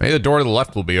bright. Maybe the door to the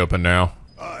left will be open now.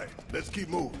 All right, let's keep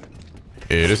moving.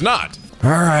 It is not.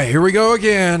 All right, here we go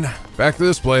again. Back to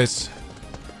this place.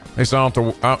 At least I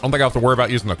don't think I have to worry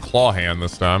about using the claw hand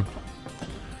this time.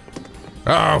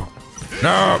 Oh,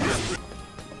 no.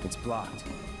 It's blocked.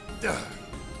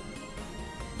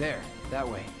 There, that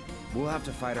way. We'll have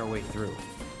to fight our way through.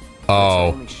 That's our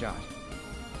only shot.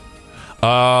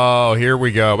 Oh, here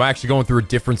we go. I'm actually going through a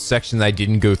different section that I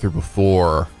didn't go through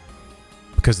before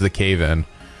because of the cave-in.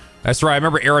 That's right. I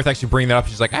remember Aerith actually bringing that up.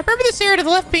 She's like, I remember this area to the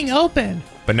left being open.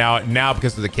 But now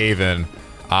because of the cave-in.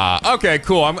 Okay,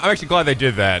 cool. I'm actually glad they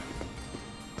did that.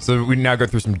 So we now go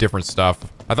through some different stuff.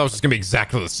 I thought it was just going to be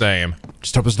exactly the same.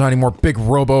 Just hope there's not any more big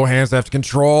robo hands I have to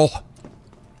control.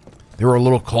 They were a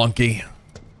little clunky.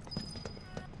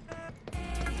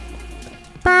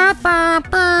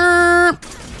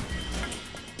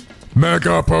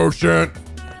 Mega potion.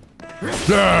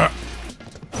 Ah.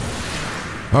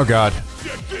 Oh god.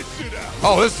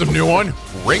 Oh, this is a new one.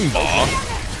 Ring Maw.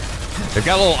 They've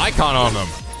got a little icon on them.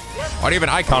 Why do you have an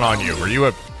icon on you? Are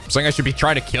you something I should be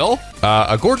trying to kill?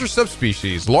 A gorgeous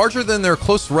subspecies, larger than their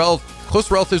close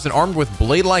relatives and armed with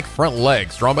blade-like front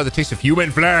legs. Drawn by the taste of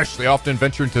human flesh, they often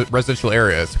venture into residential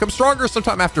areas. Become stronger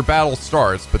sometime after battle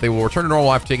starts, but they will return to normal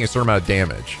life taking a certain amount of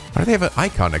damage. Why do they have an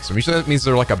icon next to them? Usually that means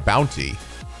they're like a bounty.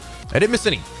 I didn't miss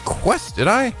any quests, did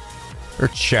I? Or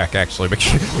check, actually. Make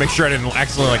sure I didn't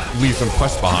accidentally like leave some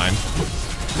quests behind.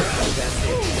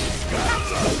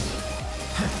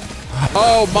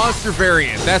 Oh, monster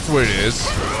variant. That's what it is.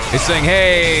 It's saying,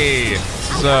 hey,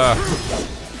 this is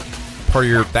part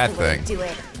of that thing.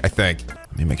 I think.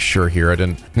 Let me make sure here I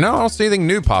didn't. No, I don't see anything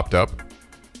new popped up.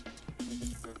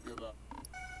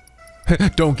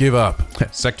 Don't give up.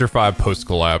 Sector 5 post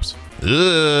collapse.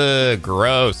 Ugh,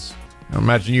 gross. I don't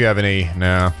imagine you have any.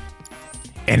 No.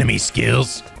 Enemy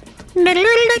skills.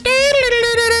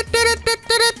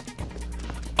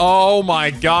 Oh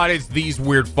my god, it's these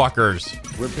weird fuckers.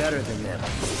 We're better than them.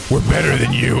 We're better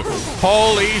than you.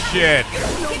 Holy shit.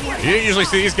 You didn't usually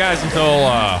see these guys until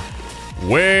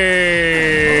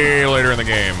way later in the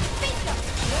game.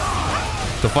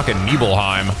 The fucking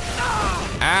Nibelheim.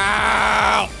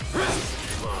 Ow!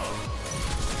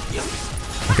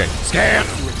 Okay, scan.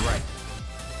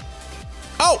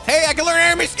 Oh, hey, I can learn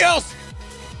enemy skills.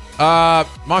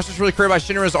 Monsters really created by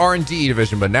Shinra's R&D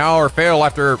division, but now are fatal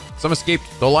after some escaped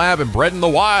the lab and bred in the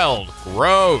wild.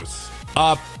 Gross.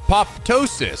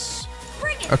 Apoptosis.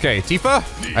 Okay, Tifa,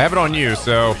 I have it on you,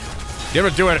 so you're able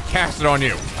to do it, cast it on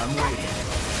you. I'm waiting.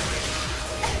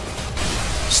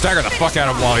 Stagger the fuck out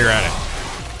of him while you're at it.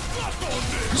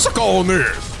 Suck on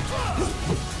this.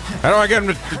 How do I get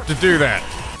him to do that?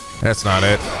 That's not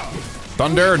it.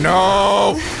 Thunder,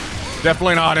 no.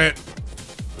 Definitely not it.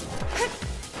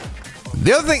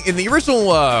 The other thing, in the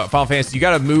original Final Fantasy, you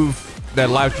got a move that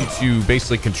allowed you to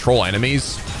basically control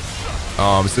enemies.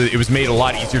 So it was made a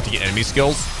lot easier to get enemy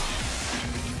skills.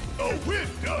 Oh, we're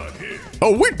done here.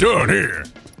 Oh, we're done here.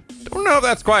 Don't know if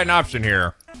that's quite an option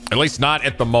here. At least not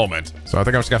at the moment. So I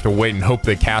think I'm just gonna have to wait and hope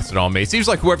they cast it on me. It seems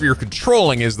like whoever you're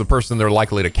controlling is the person they're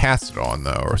likely to cast it on,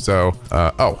 though. So,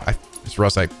 I just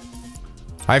realized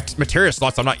I have materia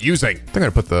slots I'm not using. I think I'm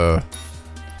gonna put the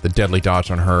deadly dodge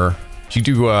on her. She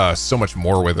do so much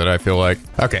more with it, I feel like.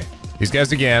 Okay, these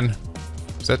guys again.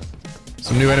 Is that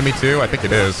some new enemy too? I think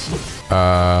it is.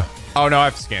 Oh no, I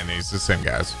have to scan these. It's the same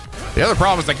guys. The other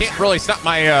problem is I can't really stop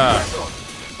my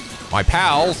my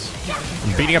pals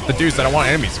from beating up the dudes that I want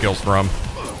enemy skills from.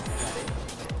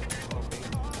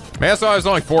 Man, that's why there's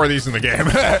only 4 of these in the game.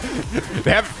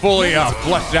 They haven't fully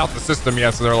fleshed out the system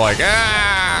yet, so they're like,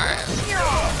 ah.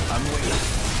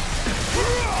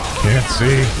 Can't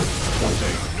see.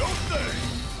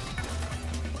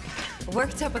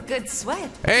 Worked up a good sweat.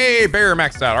 Hey, Bear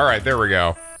maxed out. All right, there we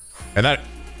go. And that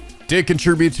did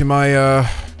contribute to my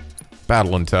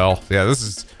battle intel. Yeah,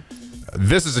 this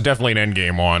is definitely an end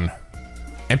game one.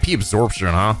 MP absorption,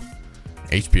 huh?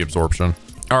 HP absorption.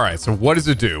 All right, so what does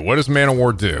it do? What does Mana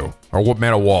War do? Or what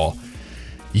Mana Wall?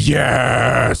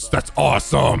 Yes, that's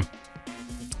awesome.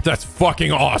 That's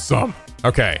fucking awesome.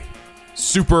 Okay,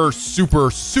 super,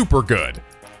 super, super good.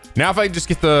 Now if I just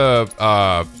get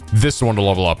the this one to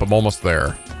level up, I'm almost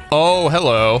there. Oh,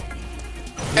 hello.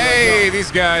 Hey, these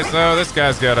guys. Oh, this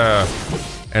guy's got a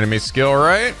enemy skill,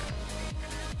 right?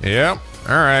 Yep.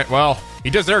 All right. Well, he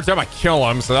does it every time I kill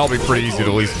him, so that'll be pretty easy to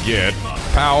at least get.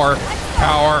 Power,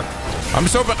 power. I'm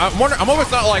just hoping. I'm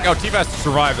almost not like, oh, Tifa has to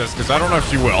survive this because I don't know if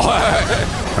she will.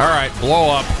 All right, blow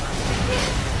up.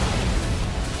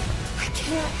 I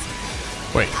can't.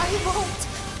 Wait. I won't.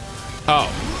 Oh.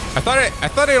 I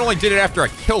thought I only did it after I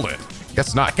killed it.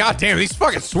 Guess not. God damn, these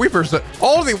fucking sweepers,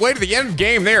 all the way to the end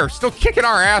game, they are still kicking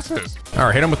our asses. All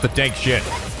right, hit them with the dank shit.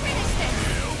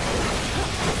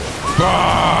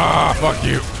 Ah, fuck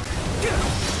you.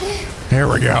 There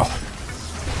we go.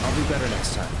 I'll do better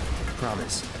next time.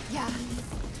 Promise. Yeah.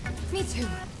 Me too.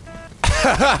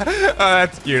 Oh,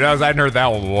 that's cute. I hadn't heard that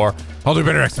one before. I'll do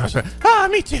better next time. Ah,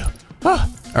 me too. Ah.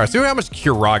 All right, see how much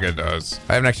Kiraga does.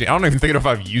 I don't even think if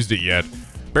I've used it yet.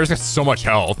 Bear's got so much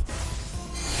health.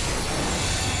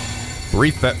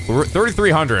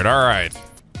 3,300. All right.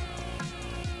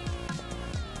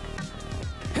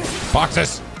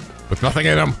 Boxes with nothing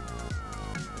in them.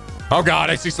 Oh god,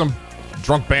 I see some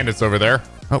drunk bandits over there.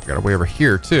 Oh, got a way over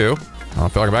here too. I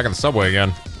feel like I'm back in the subway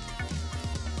again.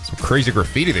 Some crazy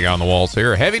graffiti they got on the walls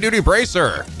here. Heavy duty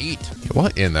bracer. Neat.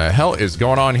 What in the hell is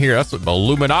going on here? That's some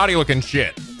Illuminati looking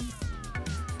shit.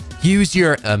 Use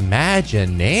your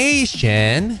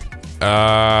imagination.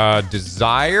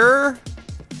 Desire.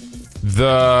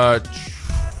 The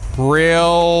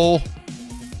trail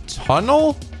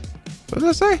tunnel? What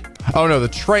does it say? Oh no, the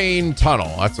train tunnel.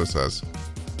 That's what it says.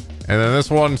 And then this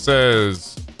one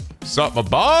says something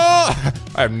about.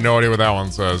 I have no idea what that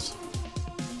one says.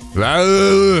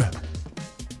 The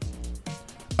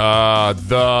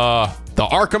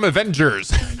Arkham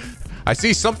Avengers. I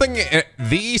see something.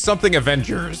 The something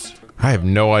Avengers. I have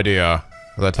no idea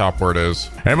what that top word is.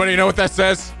 Anybody know what that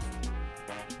says?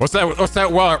 What's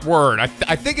that word? I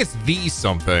think it's the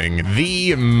something.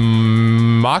 The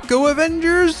Mako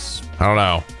Avengers? I don't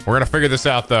know. We're gonna figure this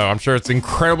out though. I'm sure it's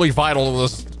incredibly vital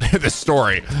to this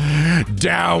story.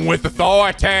 Down with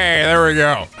authority. There we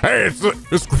go. Hey,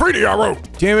 it's graffiti I wrote.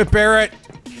 Damn it, Barret.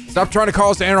 Stop trying to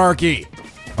cause anarchy.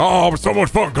 Oh, but so much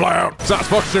fun, Cloud. Sounds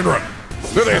fuck Shinra.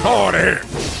 They're the authority here.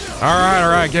 All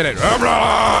right, get it.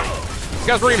 These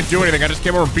guys weren't even doing anything. I just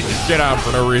came over and beat the shit out of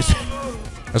them for no reason.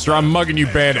 That's right, I'm mugging you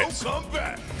bandits. Don't come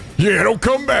back. Yeah, don't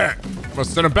come back. I'm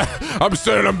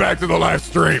sending them back to the live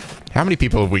stream. How many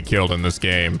people have we killed in this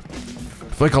game? I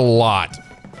feel like a lot.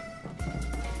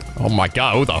 Oh my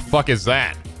god, who the fuck is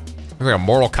that? Looks like a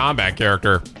Mortal Kombat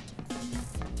character.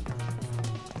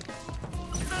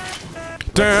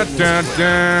 Dun, dun,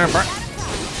 dun.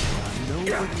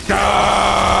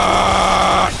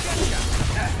 God!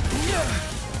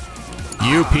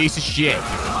 You piece of shit.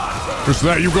 Just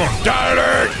that you gonna die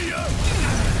today?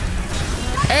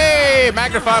 Hey,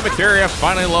 magnified materia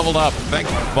finally leveled up. Thank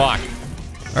fuck.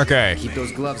 Okay. Keep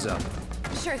those gloves up.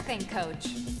 Sure thing, coach.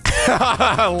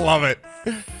 I love it.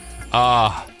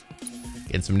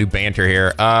 Getting some new banter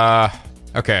here.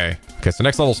 Okay. Okay, so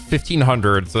next level's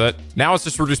 1500. So that now it's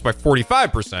just reduced by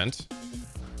 45%.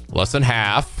 Less than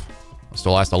half.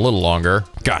 Still last a little longer.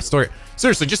 God,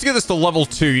 seriously, just to get this to level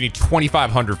 2, you need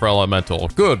 2500 for elemental.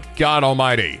 Good God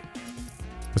almighty.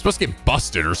 It's supposed to get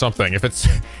busted or something if it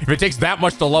takes that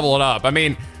much to level it up. I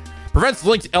mean, prevents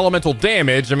linked elemental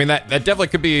damage. I mean, that definitely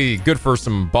could be good for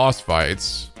some boss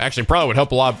fights. Actually, probably would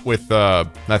help a lot with, I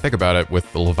think about it,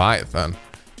 with the Leviathan.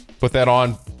 Put that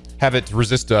on, have it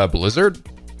resist Blizzard,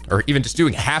 or even just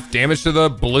doing half damage to the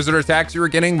Blizzard attacks you were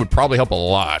getting would probably help a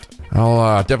lot.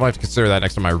 I'll definitely have to consider that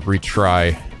next time I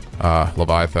retry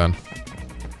Leviathan.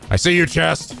 I see you,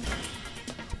 chest.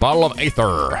 Bottle of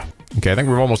Aether. Okay, I think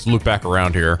we've almost looped back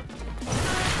around here.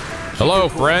 Hello,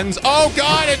 friends. Oh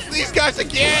god, it's these guys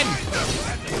again.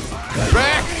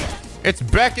 Beck. It's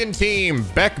Beck and team.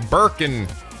 Beck, Burke, and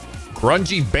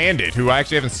Grungy Bandit, who I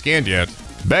actually haven't scanned yet.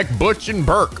 Beck, Butch, and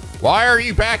Burke. Why are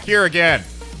you back here again?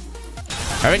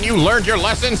 Haven't you learned your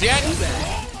lessons yet?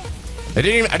 I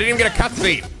didn't even get a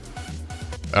cutscene.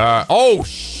 Oh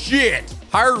shit.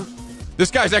 This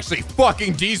guy's actually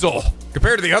fucking diesel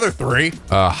compared to the other three.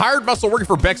 Hired muscle working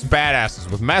for Beck's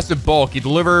badasses. With massive bulk, he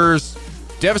delivers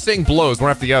devastating blows one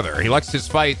after the other. He likes his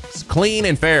fights clean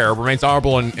and fair, remains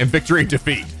honorable in victory and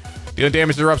defeat. Dealing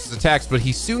damage interrupts his attacks, but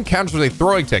he soon counters with a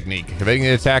throwing technique. Evading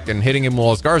the attack and hitting him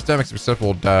while his guard's down makes him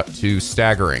susceptible to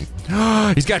staggering.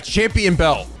 He's got champion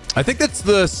belt. I think that's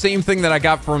the same thing that I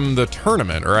got from the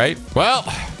tournament, right? Well,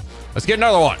 let's get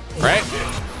another one, right?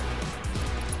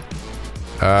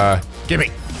 Gimme.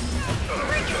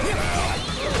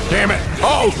 Damn it.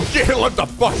 Oh shit, look the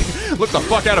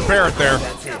fuck out of Barret there.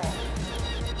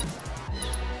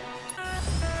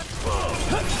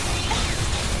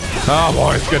 Oh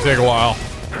boy, it's gonna take a while.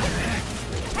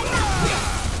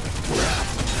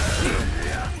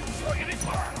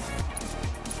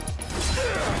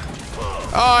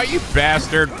 Oh, you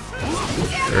bastard.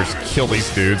 Just kill these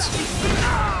dudes.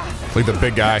 Leave the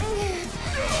big guy.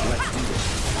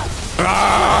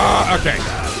 Ah, okay.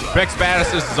 Beck's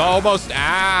badasses is almost.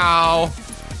 Ow.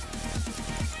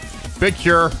 Big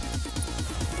cure.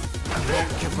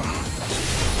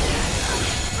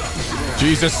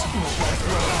 Jesus.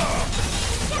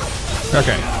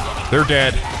 Okay, they're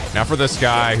dead. Now for this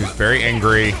guy who's very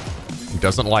angry, who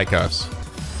doesn't like us.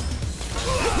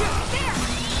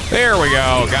 There we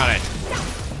go, got it.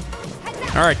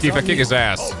 All right, Tifa, kick his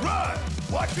ass.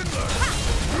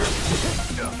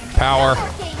 Power.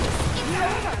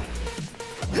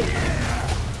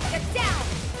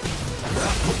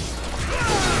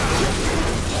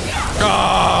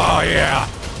 Oh, yeah.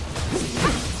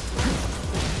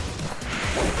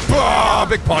 Oh,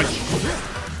 big punch.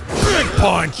 Big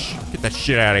punch. Get that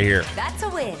shit out of here. That's a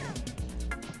win.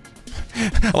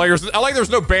 I like there's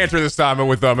no banter this time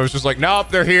with them. It was just like, nope,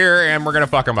 they're here and we're gonna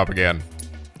fuck them up again.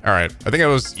 All right, I think it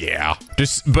was, yeah.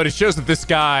 But it shows that this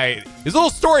guy, there's a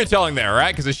little storytelling there,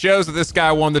 right? Because it shows that this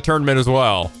guy won the tournament as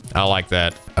well. I like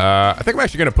that. I think I'm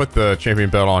actually gonna put the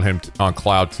champion belt on him, on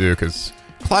Cloud too, because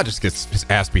Cloud just gets his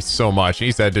ass beat so much. He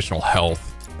needs that additional health.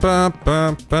 Ba,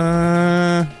 ba,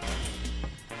 ba.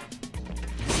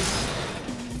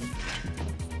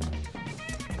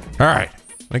 All right. I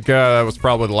think that was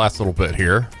probably the last little bit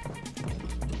here.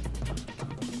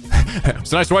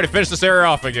 It's a nice way to finish this area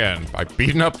off again by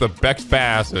beating up the Beck's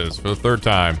basses for the third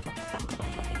time.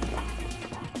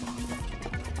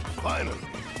 Finally,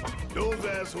 those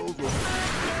assholes were...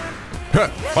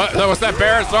 What? What's that,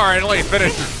 Barret? Sorry, I didn't let you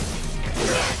finish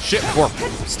shit before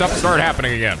stuff started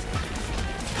happening again.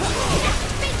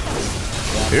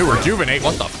 Ew, rejuvenate.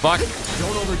 What the fuck?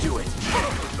 Don't overdo it.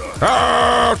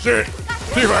 Oh, shit.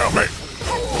 Tifa, help me.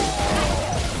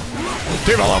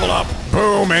 Tifa leveled up.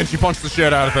 Boom, and she punched the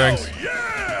shit out of things.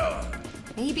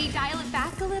 Maybe dial it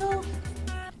back a little?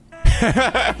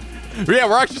 Yeah,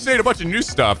 we're actually saying a bunch of new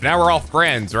stuff. Now we're all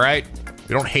friends, right?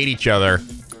 We don't hate each other.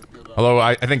 Although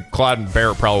I think Cloud and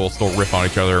Barret probably will still riff on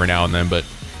each other every now and then, but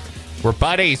we're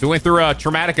buddies. We went through a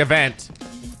traumatic event.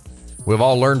 We've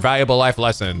all learned valuable life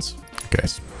lessons. Okay,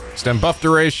 stem buff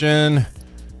duration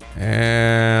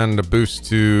and a boost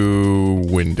to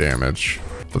wind damage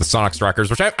for the Sonic Strikers,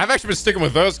 which I've actually been sticking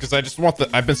with those because I just want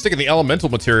I've been sticking the elemental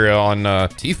material on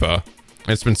Tifa, and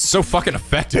it's been so fucking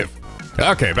effective.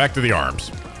 Okay, back to the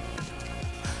arms.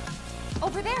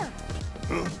 Over there.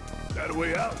 Huh? That a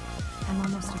way out? I'm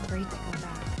almost afraid to go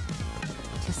back.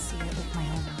 To see it with my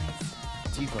own eyes.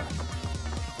 Tifa.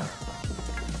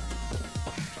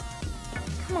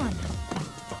 Come on.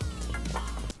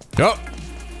 Oh.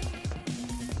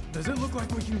 Does it look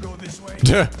like we can go this way?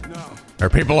 No. There are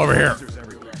people over here.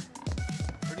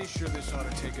 Pretty sure this ought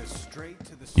to take us straight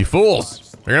to the... You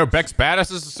fools. You know Beck's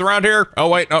badasses around here? Oh,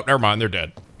 wait. Oh, never mind. They're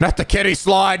dead. Not the kitty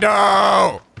slide.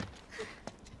 No!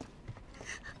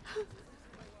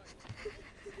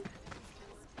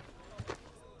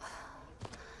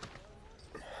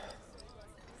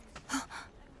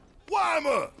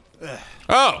 Wyma!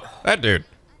 Oh, that dude.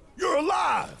 You're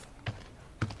alive!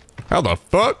 How the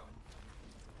fuck?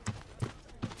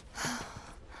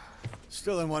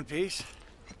 Still in one piece?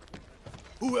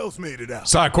 Who else made it out?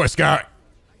 Side quest guy.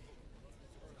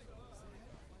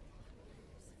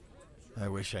 I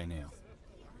wish I knew.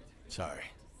 Sorry.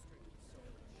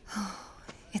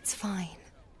 It's fine.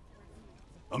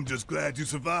 I'm just glad you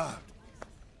survived.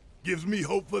 Gives me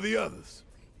hope for the others.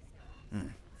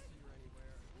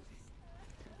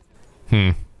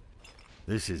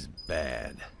 This is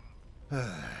bad. Maybe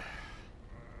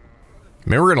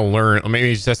we're gonna learn. Maybe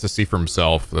he just has to see for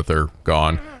himself that they're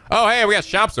gone. Oh, hey, we got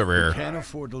shops over here. Can't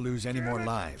afford to lose any more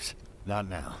lives. Not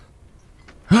now.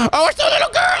 Oh, it's a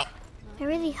little girl! I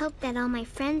really hope that all my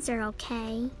friends are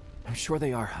okay. I'm sure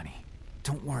they are, honey.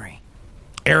 Don't worry.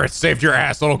 Aerith saved your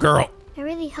ass, little girl. I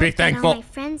really hope Be that thankful. all my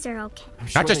friends are okay. I'm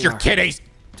sure Not just they your are. kitties.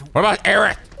 What about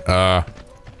Aerith?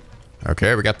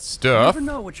 Okay, we got the You stuff. never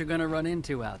know what you're gonna run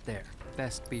into out there.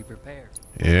 Best be prepared.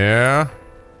 Yeah.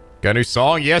 Got a new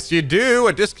song? Yes, you do.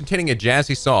 A disc containing a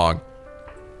jazzy song.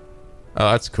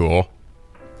 Oh, that's cool.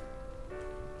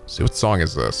 Let's see, what song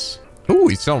is this? Ooh,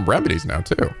 he's selling remedies now,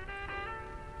 too.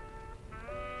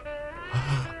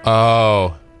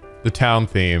 Oh, the town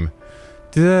theme.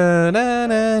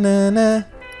 Da-na-na-na-na.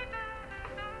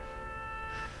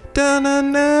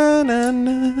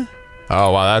 Da-na-na-na-na.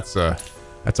 Oh, wow, that's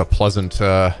a pleasant,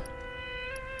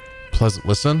 pleasant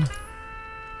listen.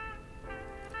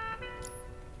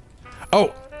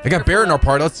 Oh, I got Barret in our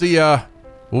part. Let's see, will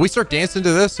we start dancing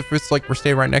to this if it's like we're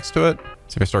staying right next to it?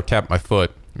 See if I start tapping my foot.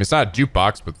 I mean, it's not a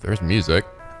jukebox, but there's music.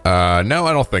 No,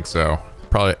 I don't think so.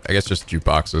 Probably, I guess just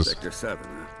jukeboxes. Sector 7,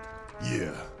 huh?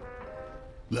 Yeah.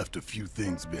 Left a few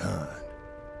things behind.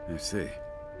 I see.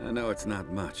 I know it's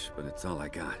not much, but it's all I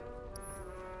got.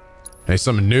 Hey,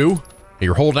 something new? Hey,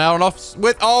 you're holding out enough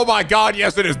with? Oh my God,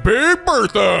 yes, it is Big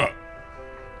Bertha!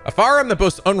 A firearm that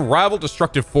boasts unrivaled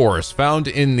destructive force found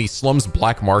in the slum's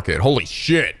black market. Holy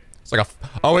shit. It's like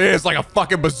oh, it is like a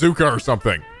fucking bazooka or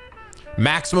something.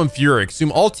 Maximum fury.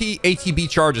 Consume all ATB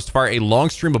charges to fire a long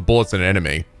stream of bullets at an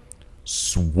enemy.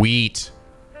 Sweet.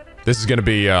 This is gonna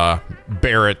be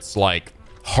Barrett's like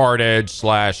hard edge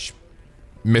slash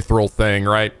mithril thing,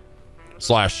 right?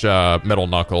 Slash metal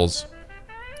knuckles.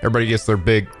 Everybody gets their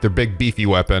big beefy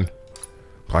weapon.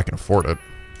 If I can afford it.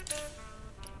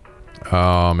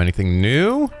 Anything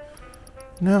new?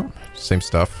 No, same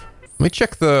stuff. Let me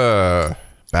check the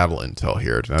battle intel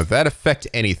here. Did that affect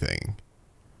anything?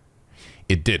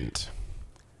 It didn't.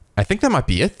 I think that might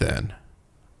be it then.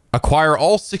 Acquire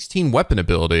all 16 weapon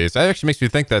abilities. That actually makes me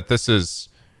think that this is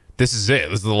it. This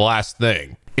is the last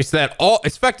thing. It's that all. In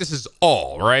fact, this is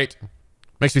all, right?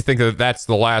 Makes me think that that's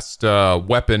the last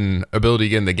weapon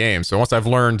ability in the game. So once I've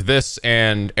learned this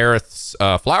and Aerith's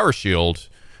flower shield,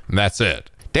 And that's it.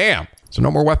 Damn. So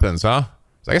no more weapons, huh?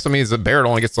 So I guess that means that Barret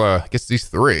only gets these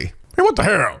 3. Hey, what the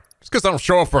hell? Just because I don't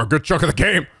show up for a good chunk of the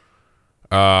game.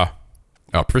 Oh,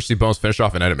 proficiency bonus finish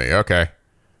off an enemy. Okay.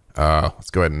 Let's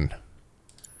go ahead and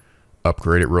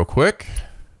upgrade it real quick.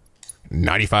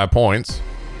 95 points.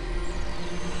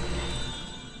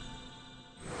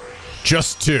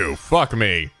 Just 2. Fuck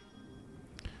me.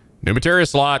 New materia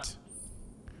slot.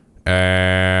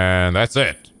 And that's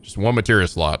it. Just 1 materia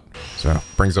slot. So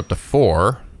brings up to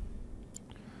 4.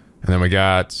 And then we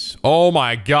got, oh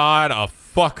my god, a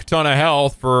fuck ton of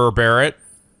health for Barret.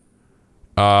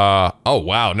 Oh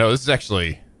wow, no, this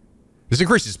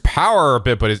increases power a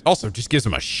bit, but it also just gives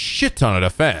him a shit ton of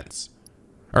defense.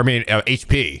 I mean,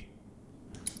 HP.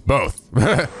 Both.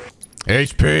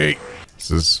 HP.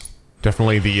 This is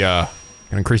definitely the,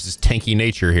 increases tanky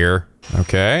nature here.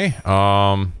 Okay.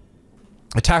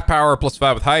 Attack power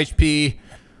 +5 with high HP.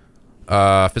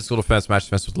 Physical defense, match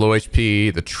defense with low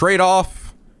HP. The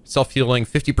trade-off, self-healing,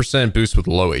 50% boost with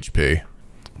low HP.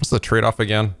 What's the trade-off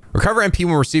again? Recover MP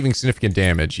when receiving significant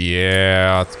damage.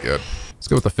 Yeah, that's good. Let's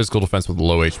go with the physical defense with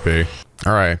low HP.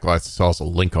 All right, glad I saw us a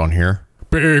link on here.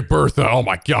 Big Bertha, oh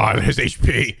my god, his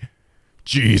HP.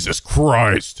 Jesus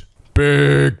Christ.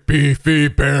 Big, beefy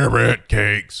Barret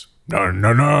cakes. No.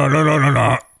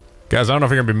 Guys, I don't know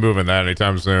if you're gonna be moving that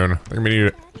anytime soon. I think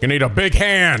you're gonna need a big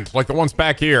hand, like the ones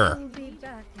back here.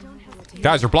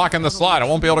 Guys, you're blocking the slide. I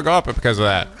won't be able to go up it because of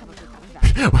that.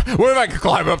 What if I could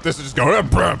climb up this and just go,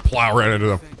 plow right into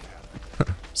them?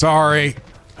 Sorry.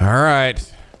 All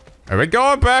right. Are we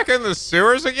going back in the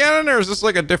sewers again, or is this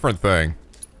like a different thing?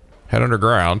 Head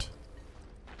underground.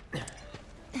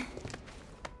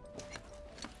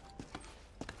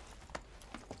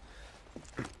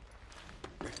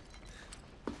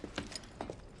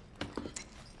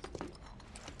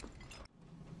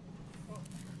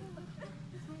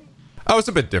 Oh, it's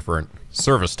a bit different.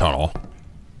 Service tunnel.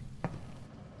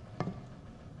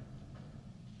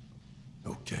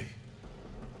 Okay.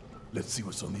 Let's see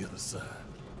what's on the other side.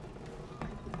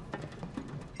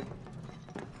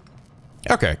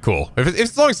 Okay, cool. If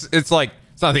as long as it's like,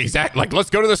 it's not the exact, like, let's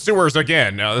go to the sewers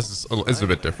again. No, this is a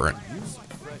bit different.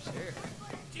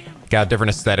 Got a different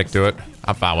aesthetic to it.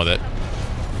 I'm fine with it.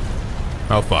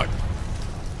 Oh, fuck.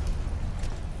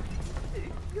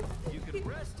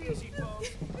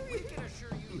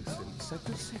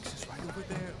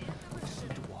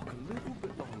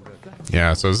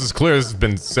 Yeah, so this is clear. This has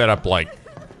been set up like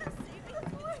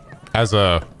as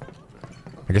a,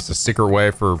 I guess, a sicker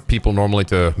way for people normally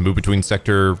to move between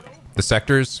the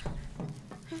sectors.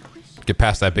 Get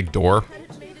past that big door.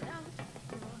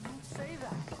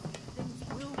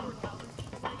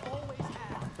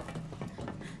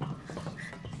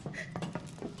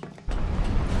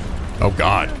 Oh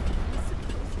God.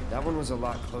 That one was a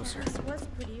lot closer. This was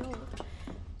pretty old.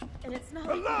 And it's not.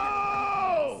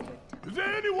 Hello! Is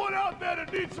there anyone out there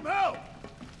that needs some help?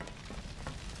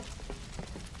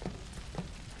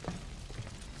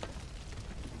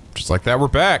 Just like that, we're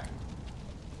back.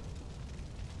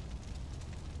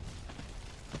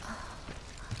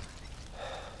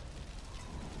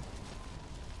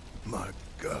 My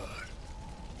God.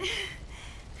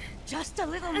 Just a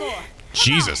little more.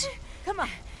 Jesus. Come on.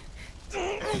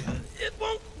 It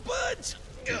won't budge.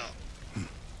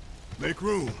 Make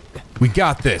room. We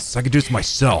got this. I can do this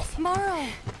myself. Morrow,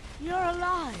 you're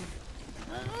alive.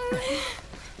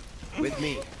 With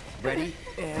me. Ready?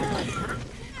 And...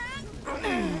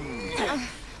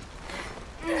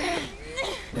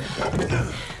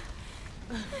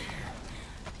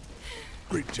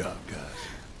 Great job, guys.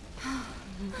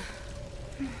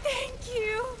 Thank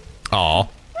you. Aw.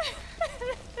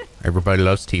 Everybody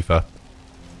loves Tifa.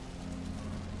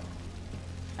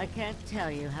 I can't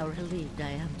tell you how relieved I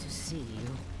am to see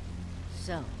you.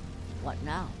 So, what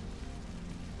now?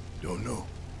 Don't know.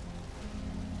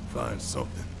 Find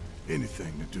something.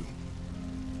 Anything to do.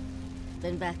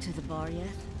 Been back to the bar yet?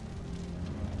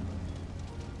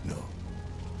 No.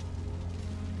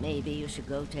 Maybe you should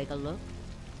go take a look?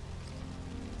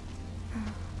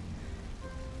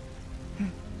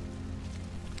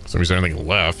 So is there anything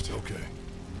left? Okay.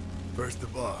 First the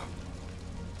bar,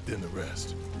 then the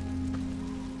rest.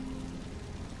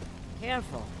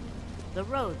 Careful. The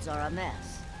roads are a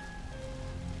mess.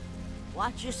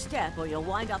 Watch your step or you'll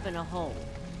wind up in a hole.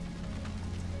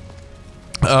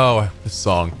 Oh, this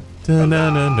song. Da na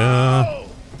na na.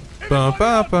 Ba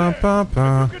ba ba ba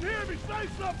ba.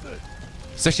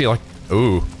 It's actually like,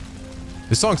 ooh.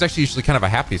 This song's actually usually kind of a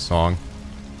happy song.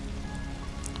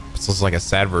 This is like a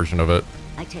sad version of it.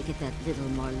 I take it that little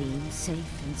Marlene's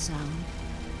safe and sound?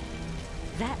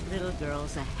 That little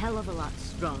girl's a hell of a lot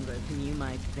stronger than you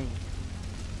might think.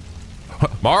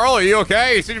 Marl, are you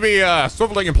okay? You seem to be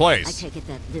swiveling in place. I take it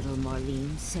that little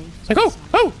Marlene's safe. It's like,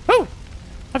 oh!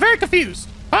 I'm very confused.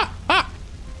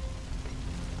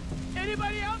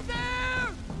 Anybody out there?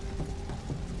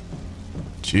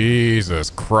 Jesus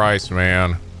Christ,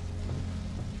 man.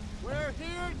 We're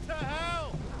here to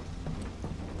help.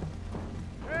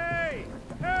 Hey!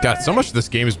 God, so much of this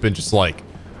game has been just like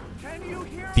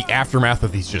the aftermath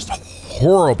of these just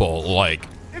horrible, like,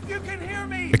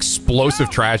 explosive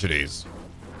tragedies.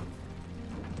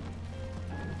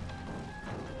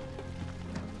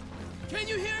 Can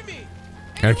you hear me?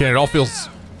 And again, it all feels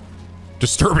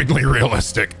disturbingly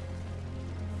realistic.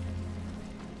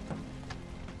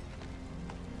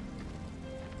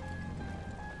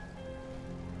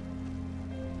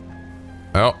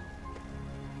 Oh,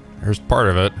 here's part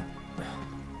of it.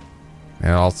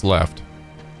 And all that's left.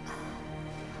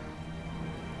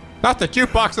 Not the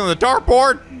jukebox and the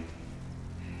dartboard!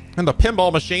 And the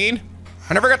pinball machine.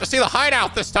 I never got to see the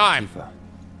hideout this time.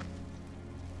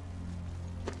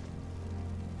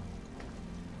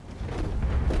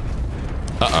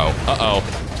 Uh-oh.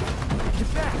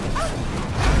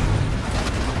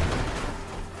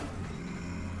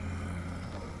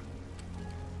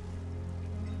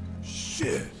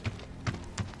 Shit.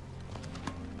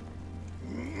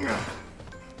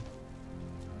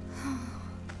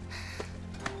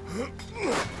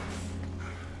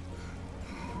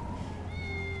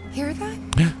 Hear that?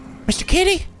 Mr.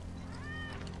 Kitty?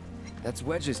 That's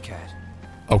Wedge's cat.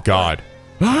 Oh, God.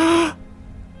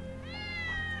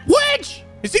 Wedge!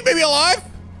 Is he maybe alive?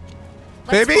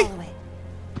 Baby?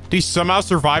 Did he somehow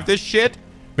survive this shit?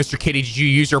 Mr. Kitty, did you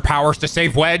use your powers to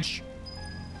save Wedge?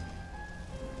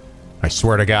 I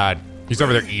swear to God. He's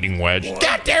over there eating Wedge.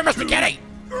 God damn, Mr. Kitty!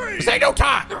 This ain't no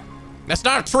time. That's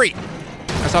not a treat.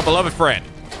 That's our beloved friend.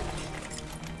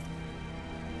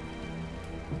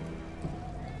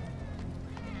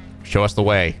 Show us the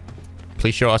way.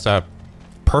 Please show us a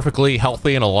perfectly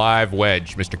healthy and alive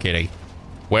Wedge, Mr. Kitty.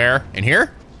 Where? In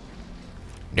here?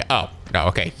 Yeah. Oh, no,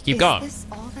 okay. Keep going. Is this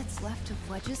all that's left of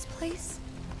Wedge's place?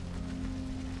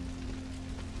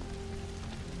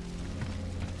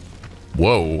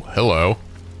 Whoa, hello.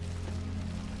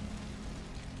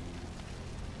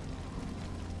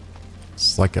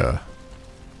 It's like a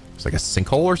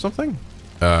sinkhole or something?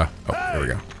 Oh, there we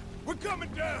go. We're coming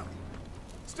down.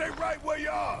 Stay right where you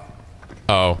are.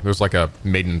 Oh, there's like a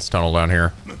maiden's tunnel down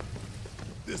here.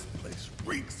 This place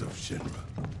reeks of Shinra.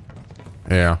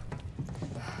 Yeah.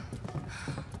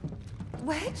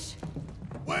 Wedge?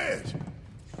 Wedge!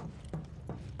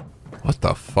 What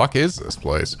the fuck is this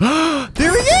place? There he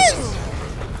is!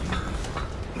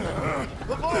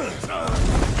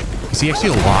 Is he actually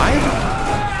alive?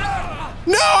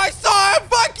 No, I saw him!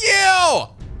 Fuck you!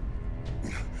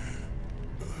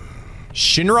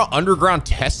 Shinra underground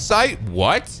test site?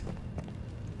 What?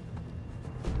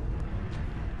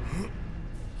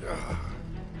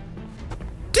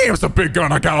 Damn, it's a big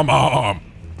gun I got on my arm.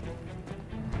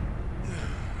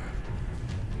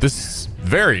 This is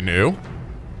very new.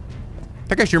 I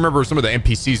think I should remember some of the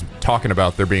NPCs talking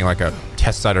about there being like a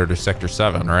test site under Sector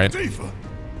 7, right? Tifa!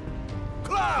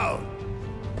 Cloud!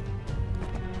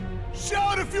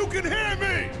 Shout if you can hear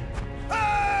me!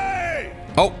 Hey!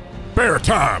 Oh, bear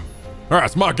time. All right,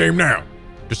 it's my game now.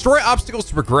 Destroy obstacles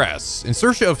to progress. In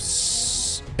search of...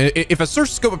 If a search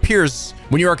scope appears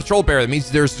when you are a control bearer, that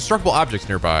means there's destructible objects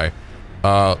nearby.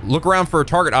 Look around for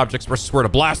target objects, press square to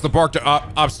blast the barked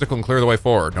obstacle and clear the way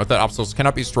forward. Note that obstacles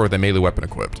cannot be destroyed with a melee weapon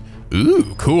equipped.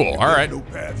 Ooh, cool. All right. No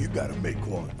path, you gotta make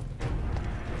one.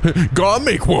 Gotta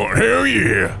make one. Hell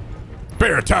yeah.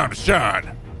 Bear time to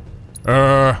shine.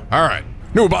 All right.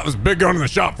 Knew about this big gun in the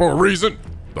shop for a reason.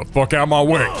 The fuck out of my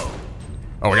way.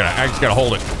 Oh, I just gotta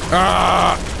hold it.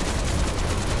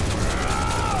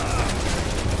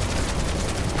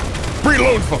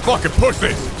 Reload for fucking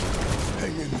pussies.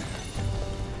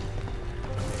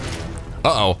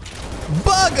 Uh-oh.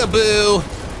 Bugaboo!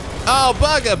 Oh,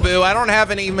 Bugaboo, I don't have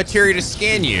any materia to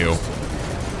scan you.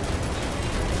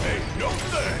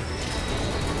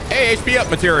 Hey, HP up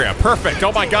materia. Perfect.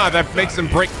 Oh my God, that makes him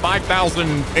break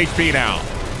 5,000 HP now.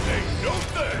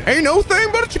 Ain't no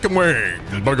thing but a chicken wing.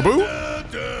 Bugaboo.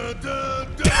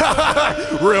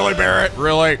 Really, Barret?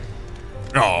 Really?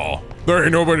 Oh, there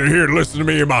ain't nobody here to listen to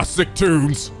me and my sick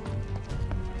tunes.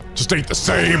 Just ain't the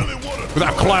same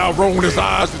without Cloud rolling his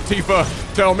eyes and Tifa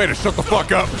telling me to shut the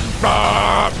fuck up.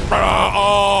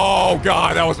 Oh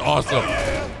God, that was awesome.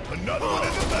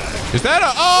 Is that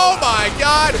a, oh my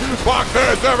God,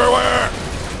 boxes everywhere.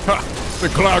 The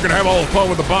Cloud gonna have all the fun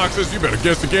with the boxes. You better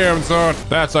guess again, son.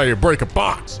 That's how you break a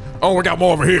box. Oh, we got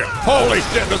more over here. Holy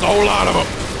shit, there's a whole lot of them.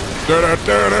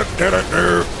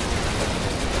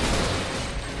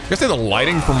 I say the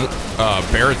lighting from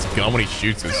Barret's gun when he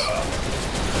shoots is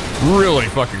really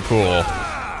fucking cool.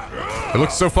 It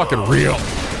looks so fucking real.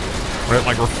 When it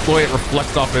like it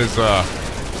reflects off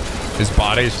his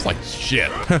body, it's just like shit.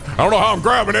 I don't know how I'm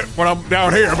grabbing it when I'm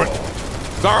down here, but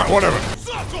it's all right, whatever.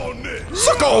 Suck on this.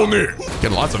 Suck on this.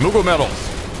 Getting lots of Moogle medals.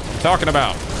 What are you talking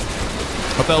about?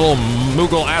 But that little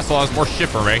Moogle asshole has more shit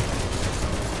for me.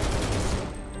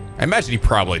 I imagine he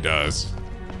probably does.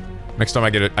 Next time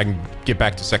I can get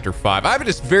back to Sector 5. I have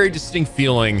a very distinct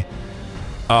feeling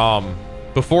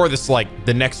before this, like,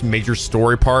 the next major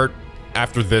story part,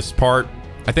 after this part,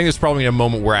 I think there's probably a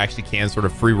moment where I actually can sort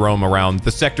of free roam around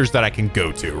the sectors that I can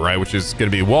go to, right? Which is going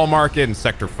to be Wall Market and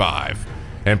Sector 5.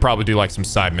 And probably do, like, some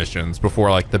side missions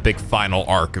before, like, the big final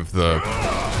arc of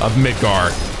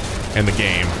Midgar and the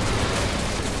game.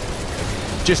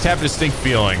 Just have a distinct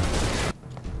feeling.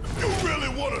 You really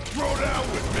want to throw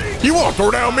down with me? You want to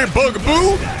throw down me,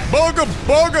 bugaboo?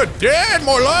 Bugga dead,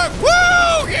 more like. Woo!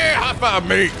 Yeah, high five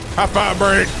me. High five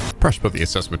break. Probably should put the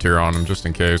assess material on him just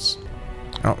in case.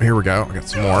 Oh, here we go. I got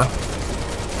some more.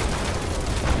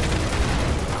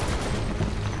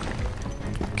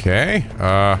 Okay.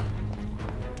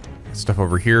 Stuff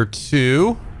over here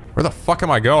too. Where the fuck am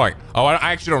I going? Oh,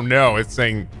 I actually don't know. It's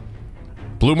saying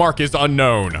blue mark is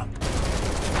unknown.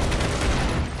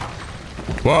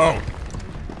 Whoa.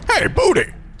 Hey,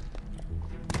 booty.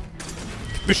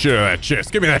 Get the shit out of that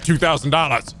chest. Give me that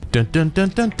 $2,000. Dun dun dun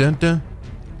dun dun dun.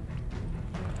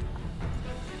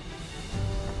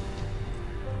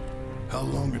 How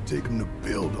long it take him to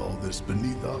build all this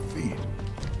beneath our feet?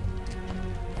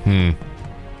 Hmm.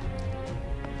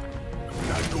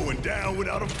 Not going down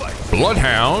without a fight.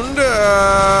 Bloodhound.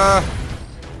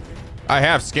 I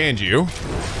have scanned you.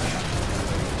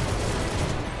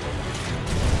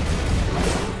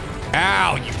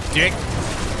 Ow, you dick.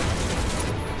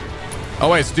 Oh,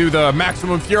 wait, let's do the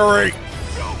maximum fury.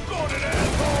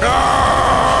 Oh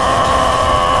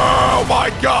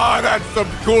my god, that's some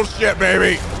cool shit,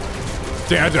 baby.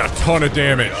 Damn, I did a ton of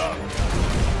damage.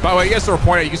 By the way, you guys sort of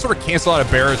point out, you can sort of cancel out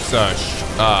of Barret's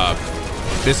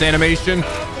this animation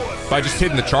by just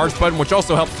hitting the charge button, which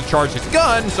also helps to charge his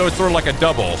gun, so it's sort of like a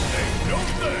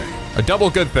double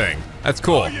good thing. That's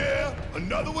cool. Oh, yeah,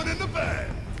 another one in the bag.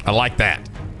 I like that.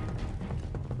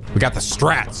 We got the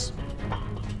strats.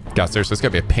 God, seriously, it's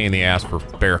gotta be a pain in the ass for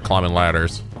Barret climbing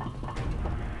ladders.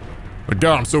 But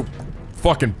God, I'm so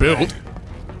fucking built.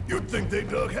 You'd think they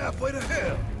dug halfway to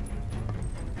hell.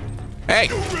 Hey,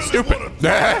 really stupid.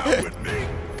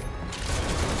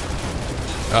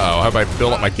 Uh-oh, how about I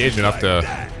build up my gauge enough to...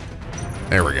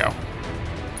 There we go.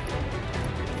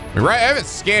 Right, I haven't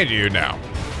scanned you now.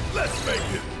 Let's make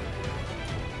it.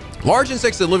 Large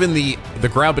insects that live in the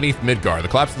ground beneath Midgar. The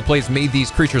collapse of the place made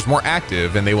these creatures more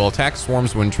active, and they will attack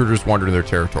swarms when intruders wander into their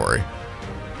territory.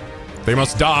 They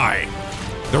must die.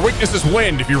 Their weakness is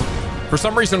wind, if you, for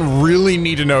some reason, really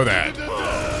need to know that.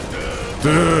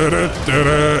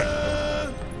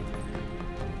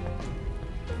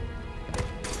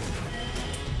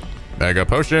 Mega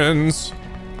potions.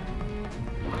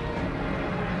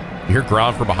 You hear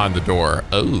ground from behind the door.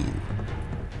 Oh.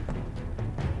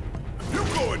 You're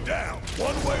going down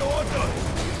one way or another.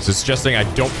 Is this suggesting I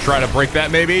don't try to break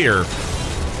that, maybe, or?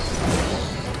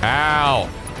 Ow!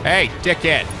 Hey,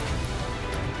 dickhead!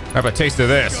 Have a taste of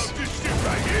this.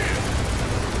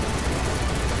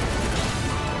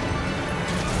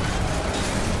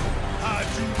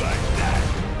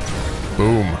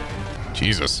 Boom.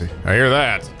 Jesus, I hear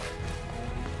that.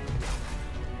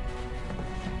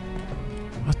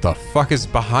 What the fuck is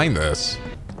behind this?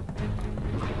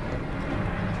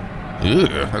 Ew,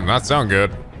 does not sound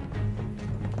good.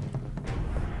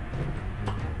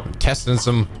 I'm testing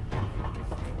some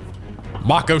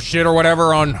Mako shit or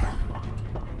whatever on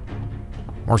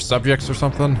more subjects or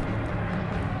something.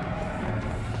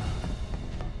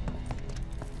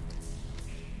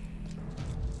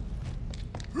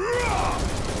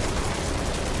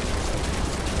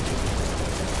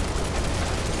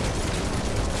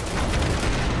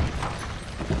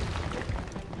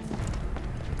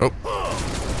 Oh.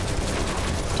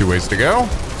 2 ways to go.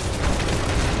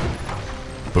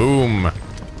 Boom.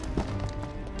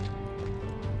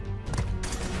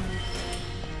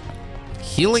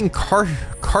 Healing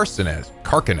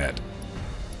Carcanet.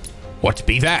 What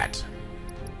be that?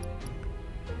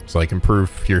 It's like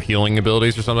improve your healing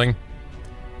abilities or something.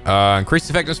 Increase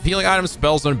the effectiveness of healing items,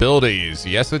 spells, and abilities.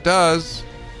 Yes, it does.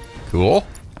 Cool.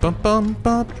 Bum bum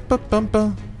bum bum bum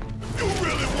bum. You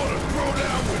really want to throw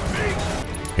down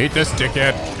with me? Eat this,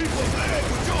 dickhead.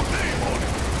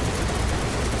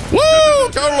 Woo!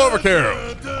 Total overkill.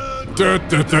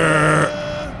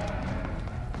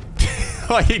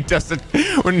 Like he does it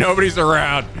when nobody's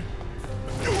around.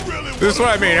 This is what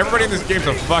I mean. Everybody in this game's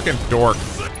a fucking dork.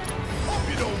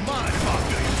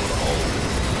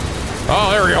 Oh,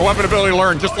 there we go. Weapon ability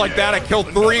learned. Just like that, I killed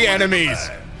 3 enemies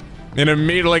and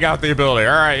immediately got the ability.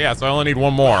 All right, yeah, so I only need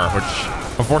 1 more, which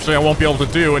unfortunately I won't be able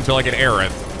to do until I get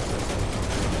Aerith.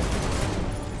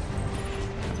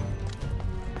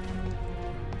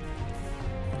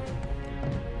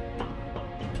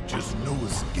 Just no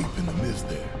escape in the mist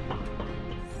there.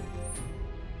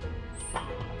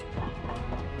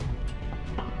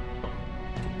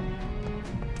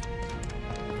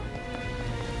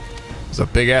 It's a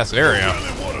big ass area.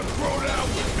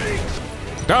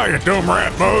 How you doing,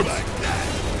 rat modes? Ain't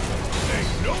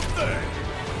no thing.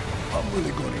 I'm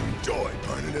really gonna enjoy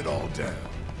burning it all down.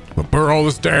 We'll burn all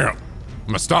this down. I'm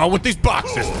gonna start with these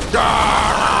boxes.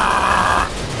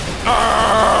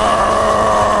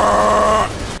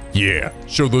 Yeah,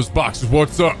 show those boxes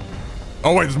what's up.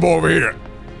 Oh wait, there's more over here.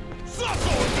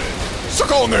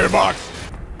 Suck on there, box.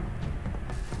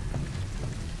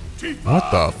 What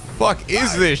the fuck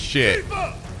is this shit?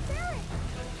 Tifa!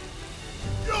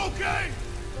 You okay?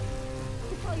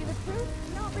 To tell you the truth,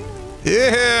 not really.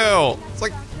 Ew! It's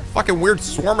like fucking weird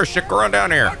swarm of shit going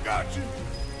down here. I got you.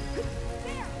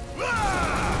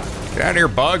 Get out of here,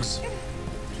 bugs.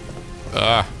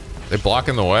 They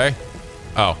blocking the way?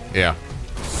 Oh, yeah.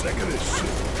 Sick of this shit.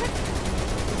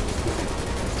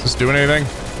 Is this doing anything?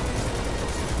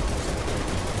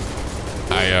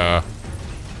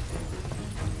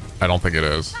 I don't think it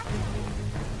is.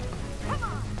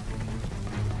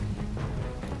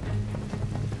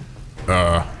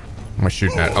 What am I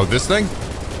shooting at? Oh, this thing?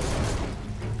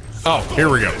 Oh, here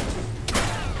we go.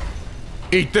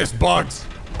 Eat this, bugs.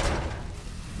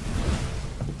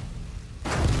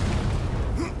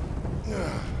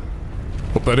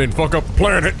 Hope that didn't fuck up the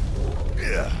planet.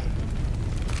 Yeah.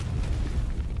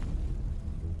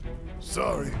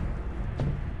 Sorry.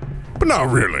 But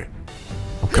not really.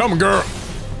 I'm coming, girl.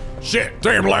 Shit,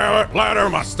 damn ladder,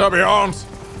 my stubby arms.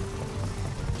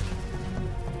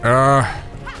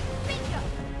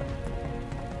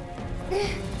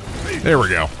 There we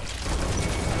go.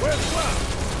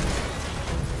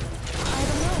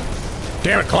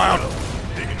 Damn it, Cloud.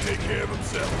 He can take care of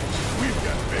himself. We've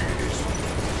got bigger issues.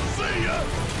 See ya.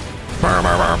 Bang,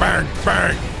 bang, bang,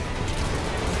 bang.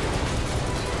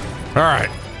 All right.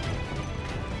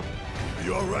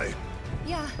 You all right?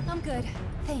 Yeah, I'm good.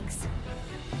 Thanks.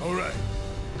 All right.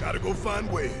 Gotta go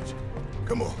find Wedge.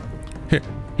 Come on.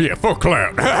 Yeah, fuck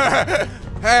Cloud.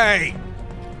 Hey.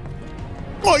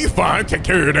 Oh, you fine. Take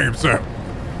care of your damn self.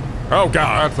 Oh,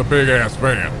 God, that's a big-ass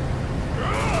van.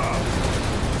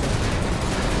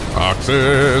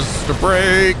 Boxes to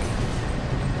break.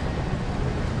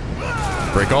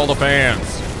 Break all the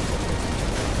fans.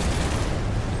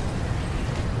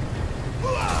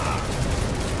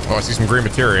 Oh, I see some green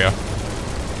materia.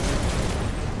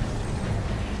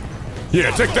 Yeah,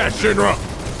 take that, Shinra.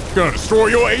 Gonna destroy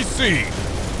your AC.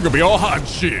 You're gonna be all hot and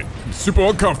shit. Super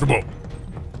uncomfortable.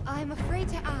 I'm afraid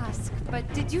to ask, but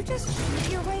did you just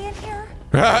cheat your way in here?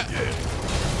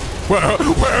 Well,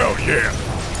 yeah.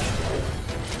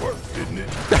 Worth, didn't it?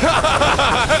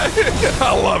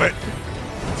 I love it.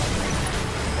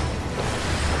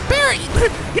 Barret,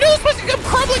 you know it's supposed to come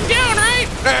crumbling down, right?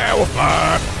 Yeah, we're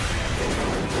fine.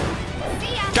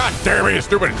 God damn it, you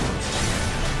stupid.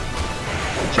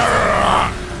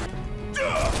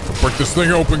 Break this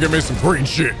thing open, give me some green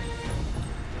shit.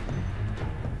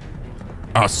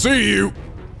 I'll see you.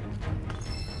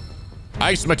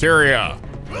 Ice materia.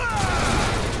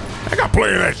 I got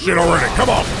plenty of that shit already. Come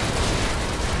on.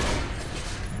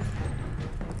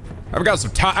 I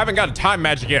haven't got a time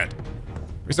magic yet.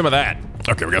 Give me some of that.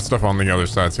 Okay, we got stuff on the other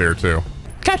sides here too.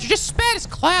 God, you're just spat as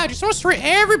Cloud. You're supposed to read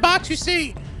every box you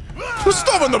see. There's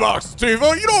stuff in the box,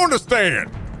 Tifa. You don't understand.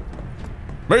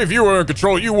 Maybe if you were in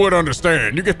control, you would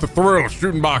understand. You get the thrill of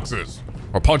shooting boxes.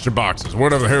 Or punching boxes.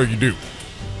 Whatever the hell you do.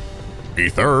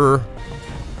 Ether.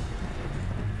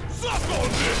 Suck on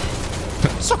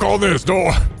this. Suck on this,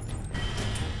 door.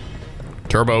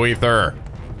 Turbo ether.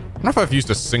 I don't know if I've used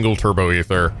a single turbo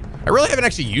ether. I really haven't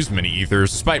actually used many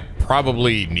ethers, despite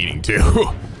probably needing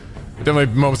to. Definitely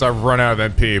moments I've run out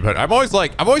of MP, but I've always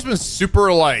been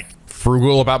super like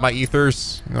frugal about my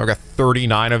ethers. You know, I got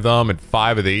 39 of them and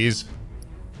 5 of these.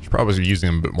 Should probably be using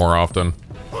them a bit more often.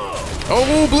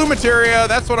 Oh, blue materia.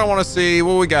 That's what I want to see.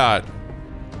 What we got?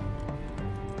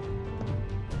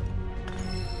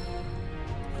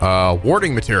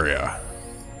 Warding materia.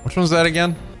 Which one's that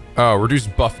again? Oh,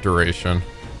 reduced buff duration.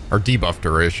 Or debuff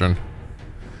duration.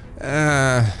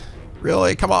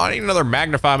 Really? Come on, I need another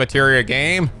magnify materia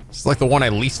game. It's like the one I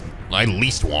least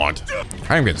want.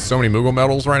 I am getting so many Moogle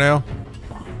medals right now.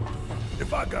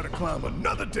 If I gotta climb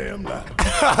another damn ladder.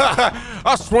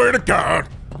 I swear to God.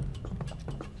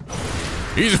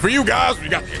 Easy for you guys. You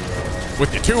got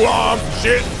with your 2 arms and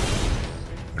shit.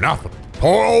 Now for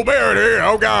poor old Barret here.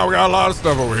 Oh God, we got a lot of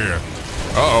stuff over here.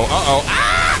 Uh-oh, uh-oh.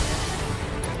 Ah!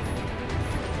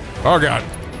 Oh God.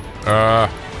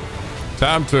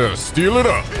 Time to steal it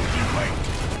up.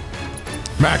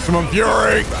 Maximum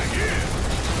fury.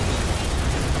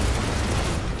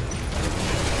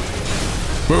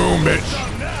 Boom, bitch.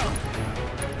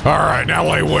 All right, now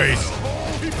lay waste.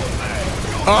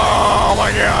 Oh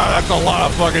my God, that's a lot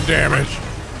of fucking damage.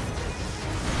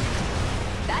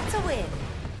 That's a win.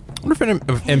 I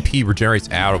wonder if MP regenerates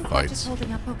out of fights.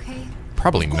 Holding up okay?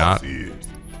 Probably not. He is.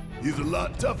 He's a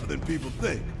lot tougher than people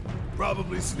think.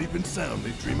 Probably sleeping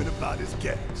soundly, dreaming about his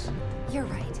cats. You're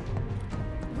right.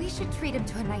 We should treat him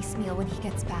to a nice meal when he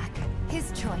gets back.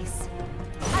 His choice.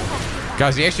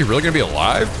 Guys, is he actually really gonna be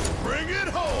alive? Bring it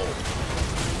home.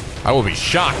 I will be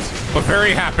shocked, but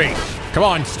very happy. Come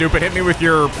on, stupid, hit me with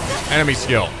your enemy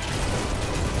skill.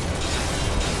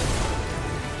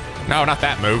 No, not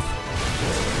that move.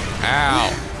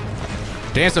 Ow.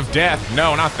 Dance of Death.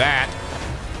 No, not that.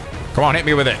 Come on, hit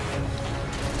me with it.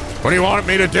 What do you want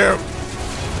me to do?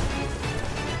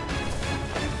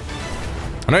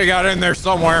 I know you got it in there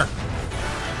somewhere.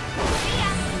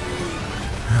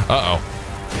 Uh-oh.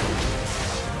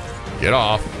 Get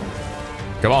off.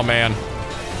 Come on, man.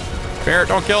 Barret,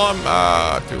 don't kill him.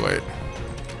 Too late.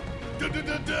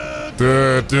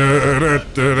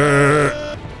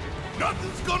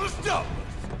 Nothing's gonna stop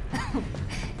us.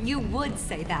 You would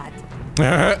say that.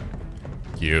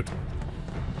 Cute.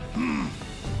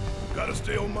 Gotta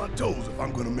stay on my toes if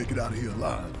I'm gonna make it out of here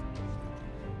alive.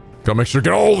 Gotta make sure to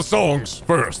get all the songs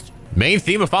first. Main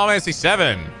theme of Final Fantasy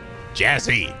VII.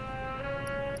 Jazzy.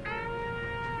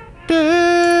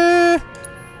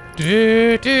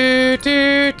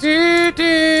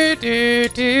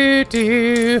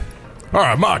 All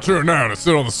right, my turn now to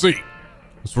sit on the seat.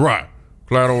 That's right.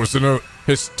 Cloud always sitting up,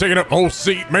 he's taking up the whole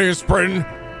seat, man, spreading.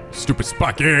 Stupid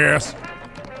spiky ass.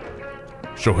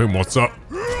 Show him what's up.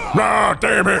 Ah,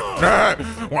 damn it.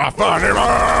 When I find him.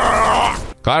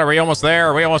 Cloud, are we almost there?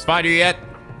 Are we almost find you yet?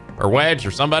 Or Wedge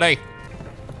or somebody?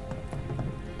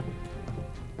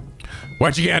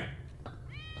 What'd you get?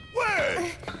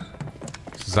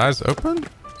 Is his eyes open?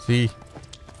 See.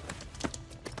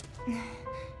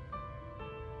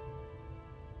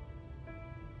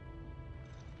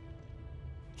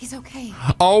 He's okay.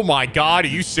 Oh my God, are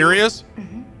you serious?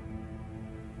 Mm-hmm.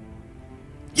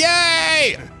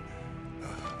 Yay!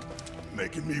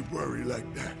 Making me worry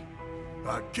like that.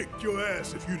 I'd kick your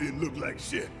ass if you didn't look like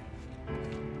shit.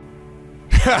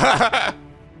 Thank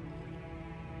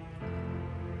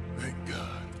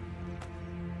God.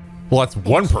 Well, that's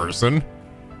one person.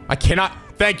 I cannot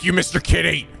thank you, Mr.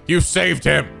 Kitty. You saved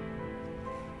him.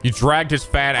 You dragged his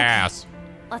fat ass.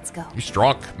 Let's go. You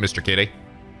strong, Mr. Kitty.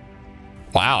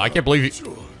 Wow, I can't believe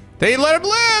you. They let him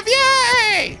live.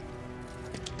 Yay!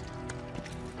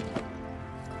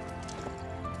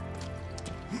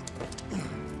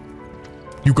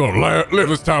 You gonna live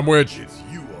this time, Wedge? It's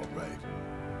you, all right.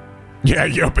 Yeah,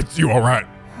 yep, it's you, all right.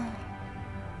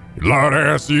 You loud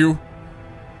ass, you.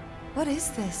 What is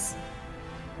this?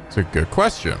 It's a good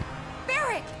question.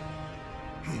 Barret!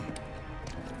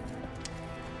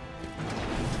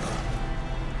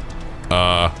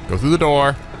 Go through the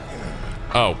door.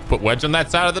 Oh, put Wedge on that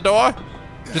side of the door?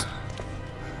 Just...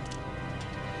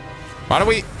 Why don't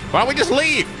we just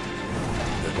leave?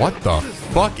 What the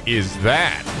fuck is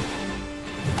that?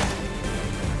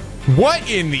 What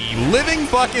in the living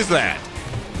fuck is that?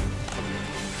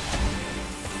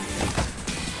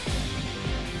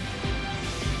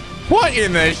 What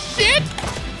in the shit?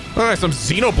 Look like some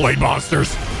Xenoblade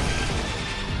monsters.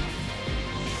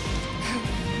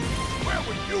 Where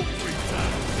were you 3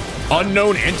 times?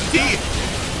 Unknown entity?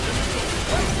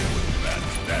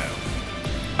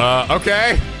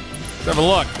 Okay. Let's have a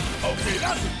look.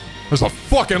 There's a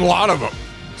fucking lot of them.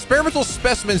 Experimental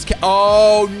specimens.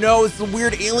 Oh no, it's the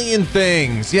weird alien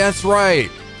things. Yeah, that's right.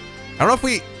 I don't know if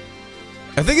we.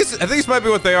 I think this might be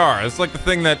what they are. It's like the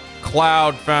thing that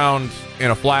Cloud found in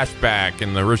a flashback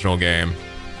in the original game.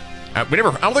 I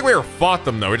don't think we ever fought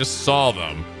them though. We just saw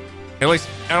them. At least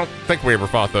I don't think we ever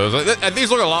fought those. These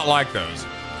look a lot like those.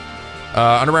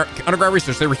 Underground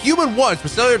research. They were human once,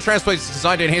 but cellular transplants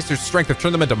designed to enhance their strength have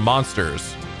turned them into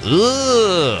monsters.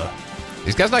 Ugh.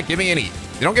 These guys not giving any.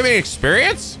 They don't give me any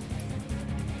experience?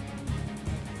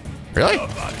 Really?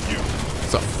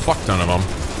 It's a fuck ton of them.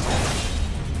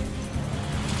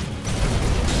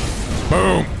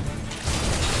 Boom.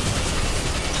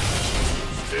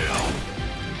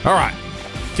 All right.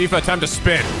 Tifa, time to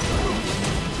spin.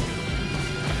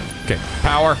 Okay,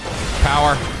 power,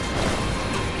 power.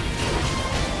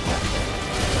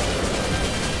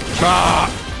 Ah!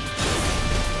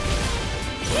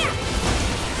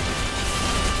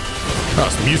 Oh,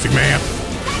 it's music, man.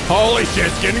 Holy shit,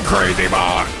 it's getting crazy,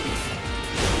 boy.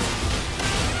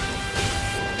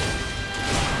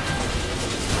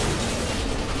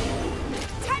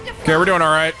 Okay, we're doing all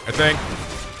right, I think.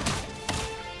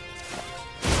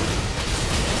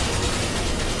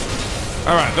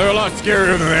 All right, they're a lot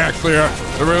scarier than they actually are.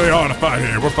 They really are to fight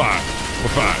here. We're fine. We're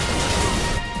fine.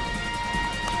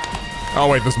 Oh,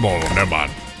 wait, there's more of them. Never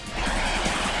mind.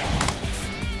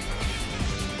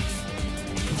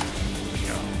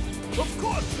 Of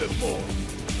course there's more.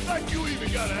 Like you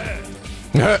even gotta ask.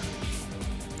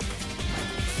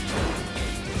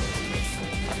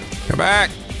 Come back.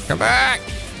 Come back.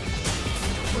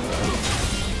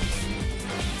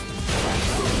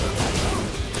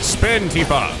 Spin,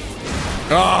 Tifa.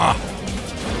 Ah.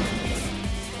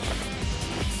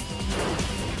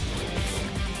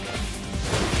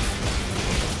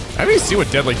 I need to see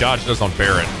what Deadly Dodge does on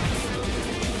Barret.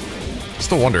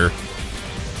 Still wonder.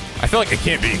 I feel like it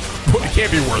can't be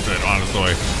worth it,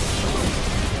 honestly.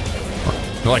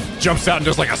 It like jumps out and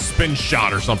does like a spin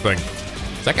shot or something.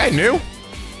 Is that guy new?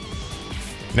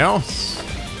 No?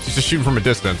 He's just shooting from a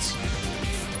distance.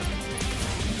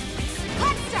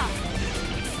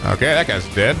 Okay, that guy's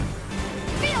dead.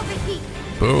 Feel the heat.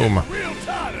 Boom. Real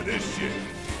tired of this shit.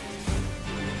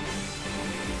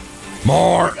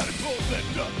 More. Gotta close that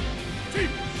duck.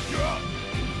 Tifa, you're up.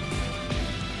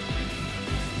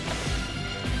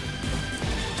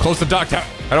 Close the duct.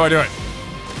 How do I do it?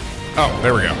 Oh,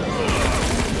 there we go.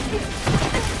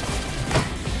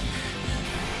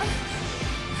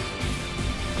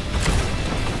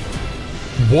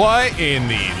 What in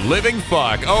the living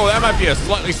fuck? Oh, that might be a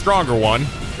slightly stronger one.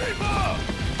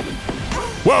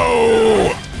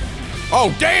 Whoa!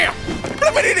 Oh, damn! What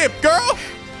a minute, hip, girl!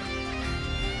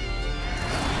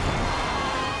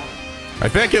 I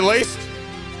think at least.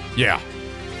 Yeah,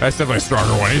 that's definitely a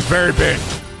stronger one. He's very big.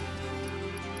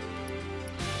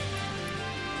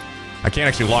 I can't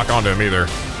actually lock onto him either.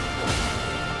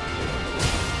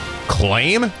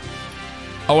 Claim?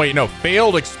 Oh, wait, no.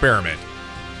 Failed experiment.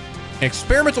 An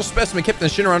experimental specimen kept in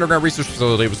the Shinra underground research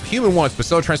facility. It was human once, but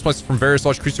cell transplants from various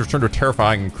large creatures turned to a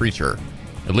terrifying creature.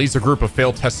 It leads a group of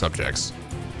failed test subjects.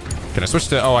 Can I switch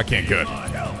to... Oh, I can't. Good.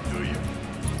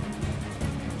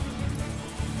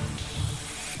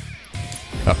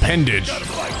 Appendage.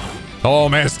 Oh,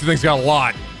 man, this thing's got a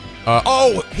lot.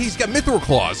 Oh, he's got mithril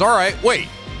claws. All right, wait.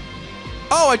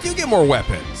 Oh, I do get more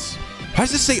weapons. How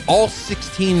does this say all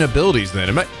 16 abilities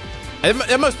then?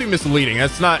 It must be misleading.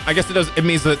 That's not, I guess it does. It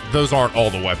means that those aren't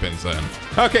all the weapons then.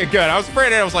 Okay, good. I was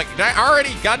afraid I was like, did I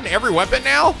already gotten every weapon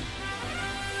now?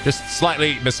 Just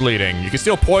slightly misleading. You can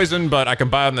steal poison, but I can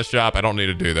buy it in the shop. I don't need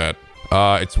to do that.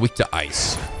 It's weak to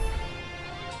ice.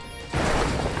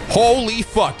 Holy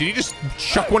fuck. Did he just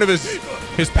chuck one of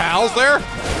his pals there?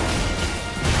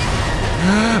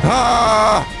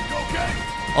 Ah!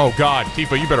 Oh god,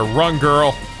 Tifa, you better run,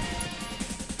 girl.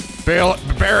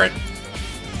 Barret.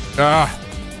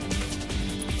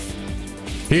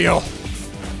 Heal.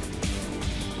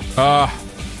 How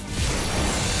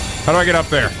do I get up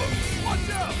there?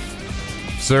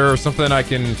 Is there something I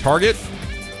can target?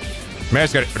 Man,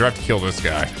 do I have to kill this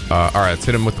guy? All right, let's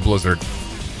hit him with the blizzard.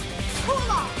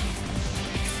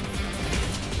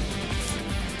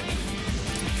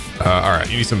 All right,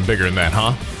 you need something bigger than that,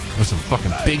 huh? There's some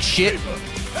fucking big shit.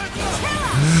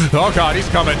 Oh god, he's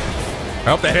coming. I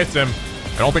hope that hits him.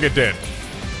 I don't think it did.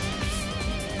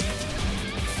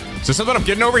 Is there something I'm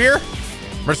getting over here?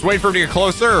 I'm just waiting for him to get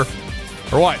closer,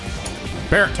 or what?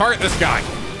 Barret, target this guy.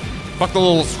 Fuck the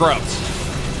little scrubs.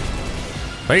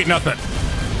 They ain't nothing.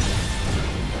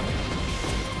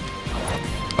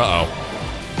 Uh-oh.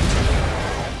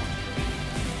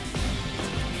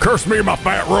 Curse me, my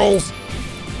fat rolls.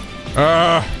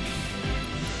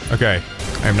 Okay.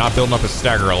 I am not building up a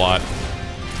stagger a lot.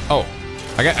 Oh,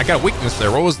 I got a weakness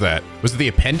there. What was that? Was it the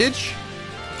appendage?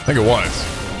 I think it was.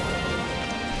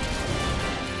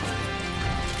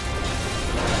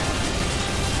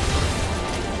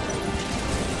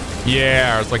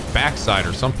 Yeah, it's like backside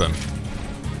or something.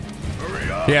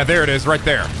 Yeah, there it is, right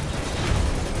there.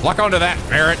 Lock onto that,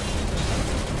 Barret.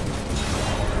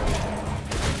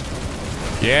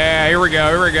 Yeah, here we go,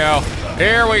 here we go.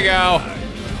 Here we go.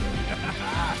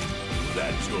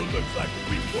 That sure looks like a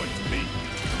weak point to me.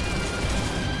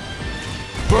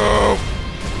 Boom.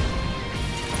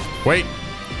 Wait.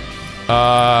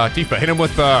 Tifa, hit him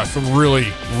with some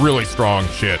really, really strong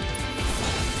shit.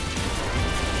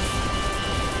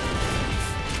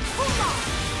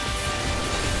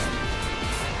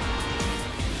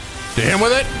 Did hit him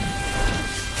with it?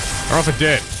 I don't know if it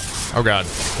did. Oh god,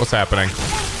 what's happening?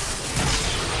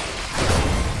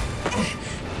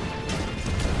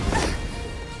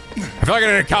 I feel like I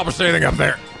didn't accomplish anything up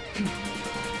there.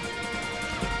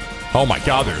 Oh my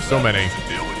god, there's so many.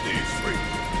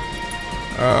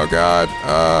 Oh god.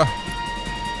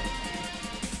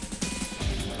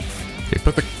 Okay,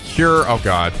 put the cure. Oh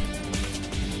god.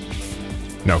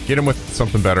 No, get him with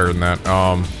something better than that.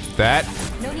 That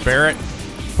Barret.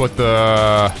 Put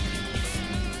the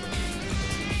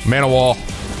mana wall.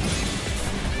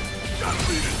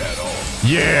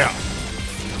 Yeah.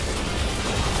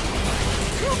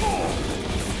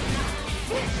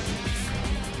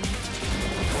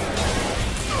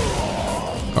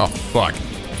 Oh fuck.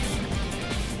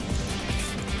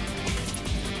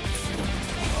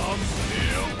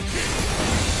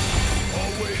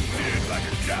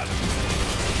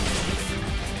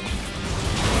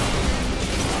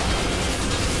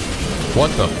 What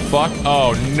the fuck?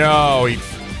 Oh no, he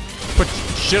put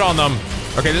shit on them.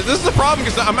 Okay, this is the problem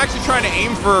because I'm actually trying to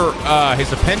aim for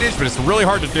his appendage, but it's really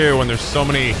hard to do when there's so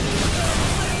many.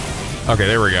 Okay,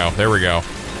 there we go. There we go.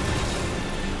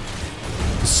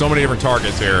 So many different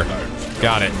targets here.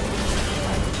 Got it.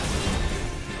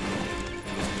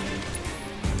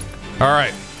 All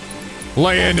right.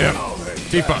 Lay into him.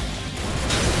 Tifa.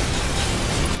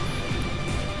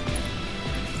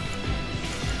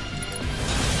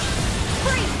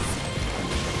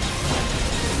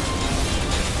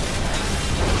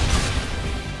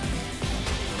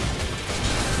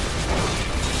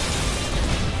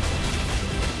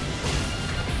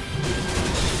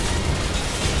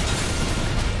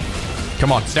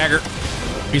 Come on, stagger.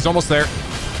 He's almost there.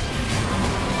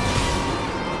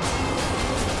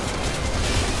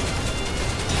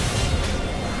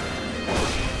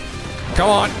 Come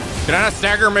on. Can I not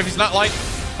stagger him if he's not, like,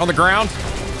 on the ground?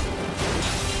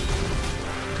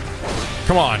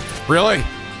 Come on. Really?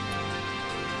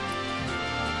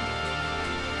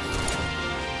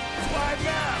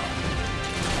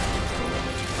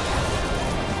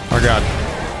 Oh, God.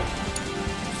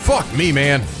 Fuck me,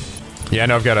 man. Yeah, I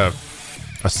know I've got a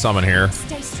summon here.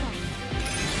 Stay strong.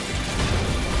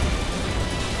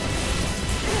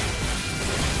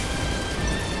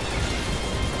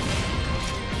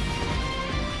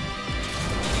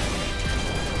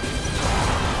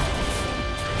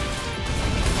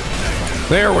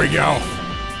 There we go.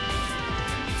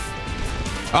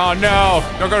 Oh no!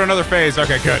 Don't go to another phase.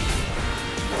 Okay, good.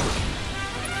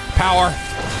 Power.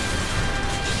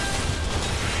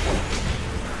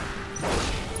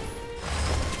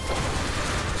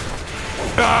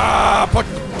 Ah! Fuck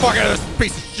the fuck out of this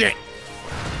piece of shit!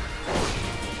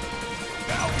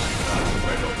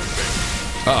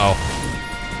 Uh-oh.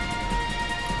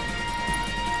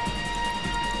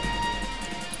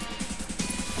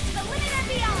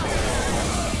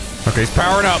 Okay, he's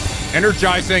powering up.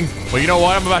 Energizing. Well, you know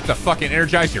what? I'm about to fucking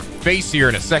energize your face here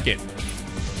in a second.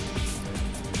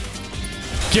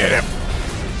 Get him!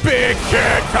 Big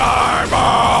kick time!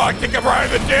 Oh, kick him right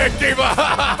in the dick,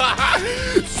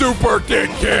 Tifa! Super dick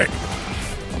kick!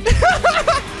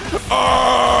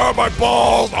 Oh, my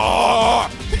balls! Oh!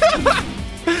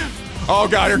 Oh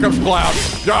god, here comes Cloud!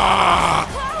 Ah!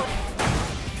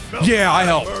 Yeah, I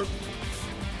helped.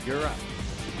 You're up.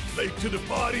 Late to the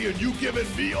party and you giving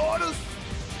me orders?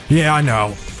 Yeah, I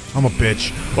know. I'm a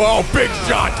bitch. Oh, big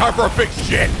shot! Time for a big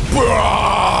shit!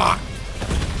 Ah!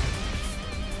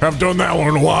 Haven't done that one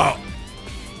in a while.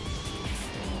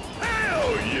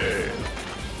 Hell yeah!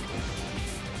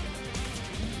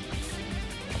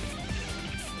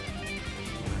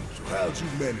 So how'd you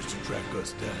manage to track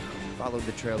us down? Followed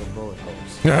the trail of bullet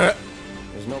holes.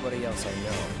 There's nobody else I know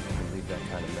who can leave that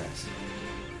kind of mess.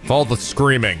 Follow the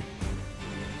screaming.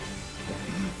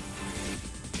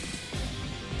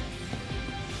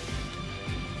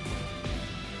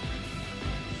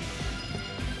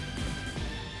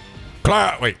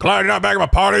 Cloud, wait, Cloud, you're not back at my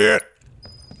party yet?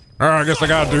 All right, I guess I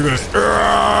gotta do this.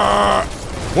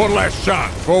 One last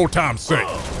shot for old time's sake.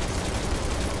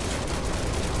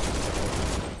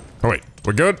 Oh, wait,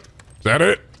 we good? Is that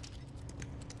it?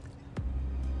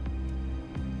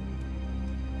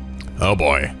 Oh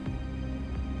boy.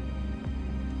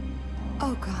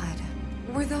 Oh god.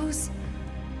 Were those...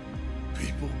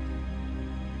 People?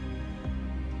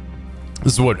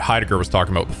 This is what Heidegger was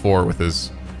talking about before with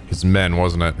his men,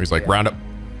 wasn't it? He's like, Yeah. round up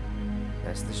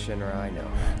That's the Shinra I know.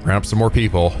 round up some more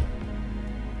people.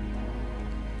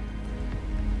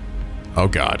 Oh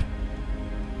god.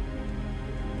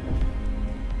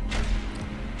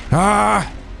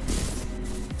 Ah!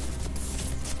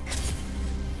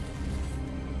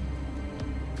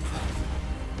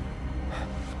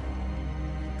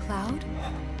 Cloud?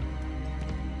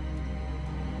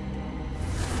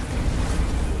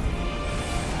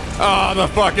 Oh, the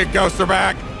fucking ghosts are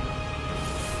back.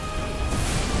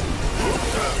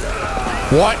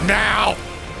 What now?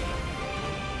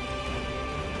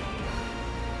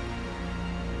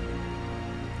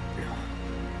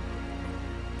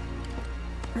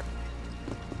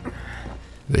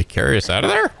 They carry us out of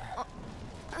there?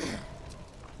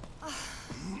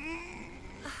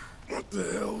 What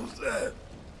the hell was that?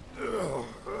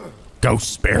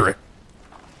 Ghost spirit.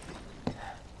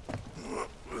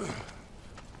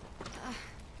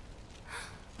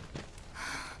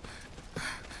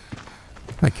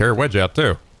 I carry Wedge out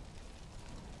too.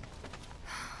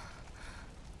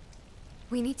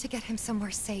 We need to get him somewhere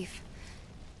safe.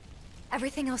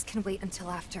 Everything else can wait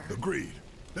until after. Agreed.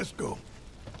 Let's go.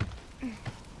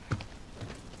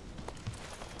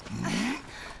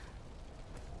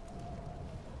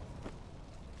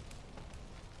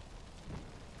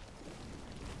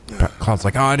 Cloud's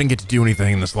like, oh, I didn't get to do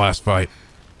anything in this last fight.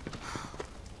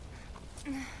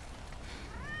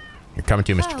 You're coming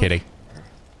to, Mr. Kitty.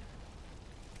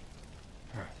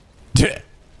 Good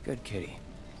kitty.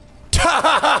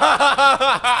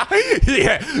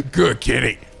 Yeah, good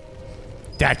kitty.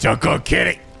 That's a good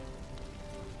kitty.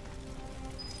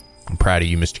 I'm proud of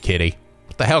you, Mr. Kitty.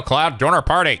 What the hell, Cloud? Join our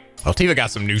party. Oh, Tifa got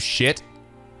some new shit.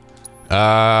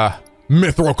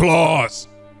 Mithril claws.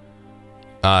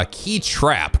 Key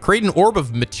trap. Create an orb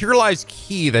of materialized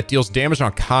key that deals damage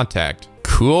on contact.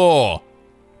 Cool.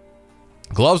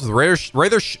 Gloves with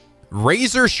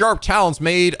razor sharp talons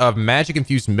made of magic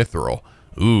infused mithril.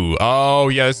 Ooh. Oh,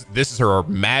 yes. This is her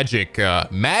magic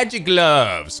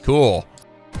gloves. Cool.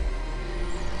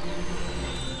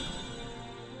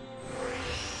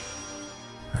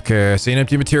 Okay, I see an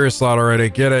empty materia slot already.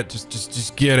 Get it.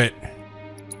 Just get it.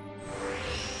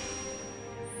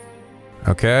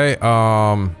 Okay.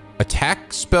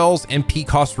 Attack spells MP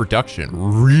cost reduction.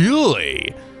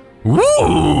 Really?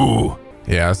 Woo!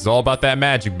 Yeah, this is all about that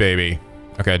magic, baby.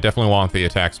 Okay, I definitely want the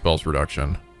attack spells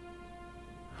reduction.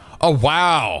 Oh,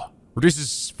 wow.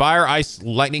 Reduces fire, ice,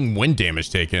 lightning, wind damage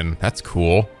taken. That's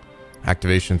cool.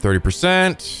 Activation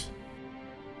 30%.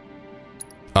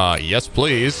 Yes,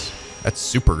 please. That's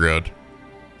super good.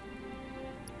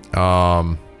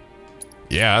 Yeah,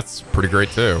 that's pretty great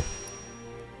too.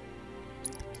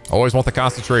 Always want the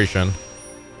concentration.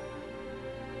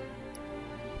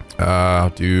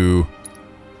 Do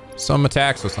some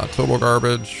attacks, so it's not total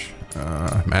garbage.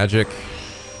 Magic.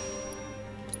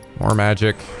 More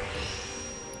magic.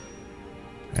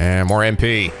 And more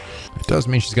MP. It does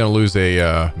mean she's gonna lose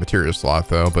a material slot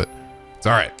though, but it's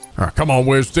alright. Alright, come on,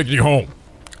 Wiz, taking you home.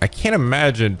 I can't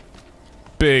imagine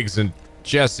Biggs and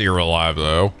Jesse are alive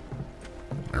though.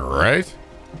 Alright?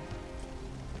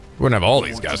 Wouldn't have all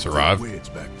these guys survive.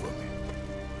 Back for me.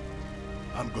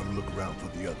 I'm gonna look around for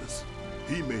the others.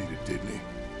 He made it, didn't he?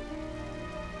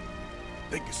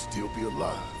 They could still be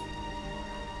alive.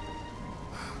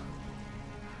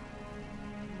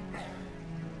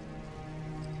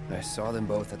 I saw them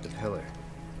both at the pillar.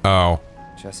 Oh.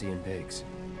 Jesse and Biggs.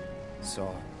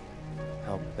 Saw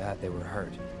how bad they were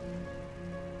hurt.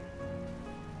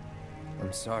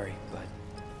 I'm sorry, but...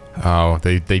 Oh,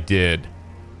 they did.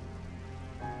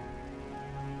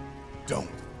 Don't.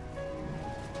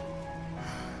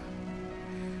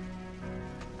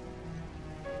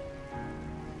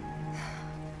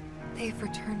 They've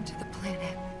returned to the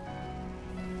planet.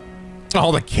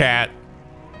 Oh, the cat.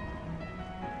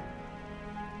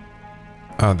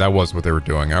 Oh, that was what they were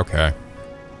doing. Okay.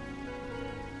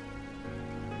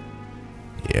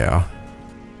 Yeah.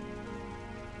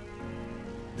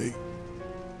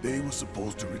 They were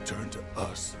supposed to return to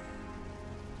us.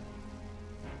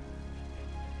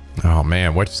 Oh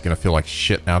man, Wedge is gonna feel like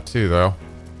shit now too, though.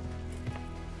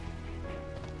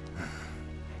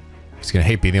 He's gonna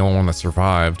hate being the only one that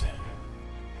survived.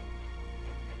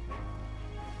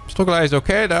 I'm still glad he's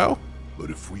okay though. But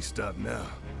if we stop now,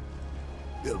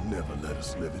 they'll never let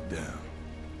us live it down.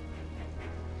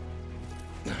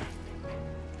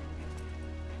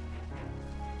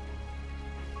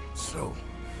 So,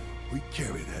 we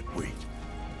carry that weight.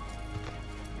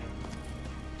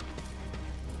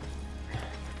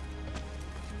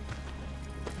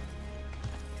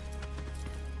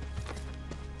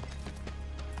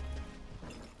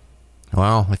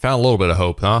 Well, we found a little bit of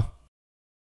hope, huh?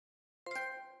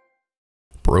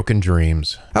 Broken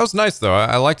Dreams. That was nice, though.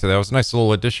 I liked it. That was a nice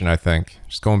little addition, I think.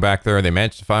 Just going back there, they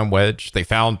managed to find Wedge. They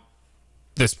found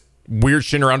this weird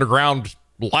Shinra underground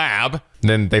lab. And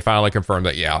then they finally confirmed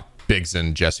that, yeah, Biggs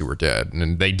and Jesse were dead.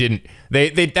 And they didn't... They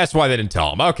that's why they didn't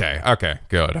tell him. Okay,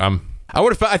 good. I'm I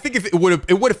would have felt, I think if it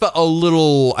would have felt a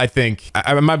little, I think,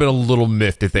 I might have been a little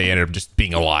miffed if they ended up just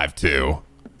being alive too.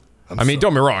 I mean,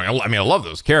 don't be wrong. I mean, I love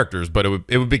those characters, but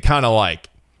it would be kind of like,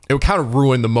 it would kind of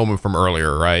ruin the moment from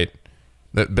earlier, right?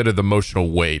 That bit of the emotional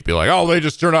weight. Be like, oh, they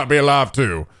just turned out to be alive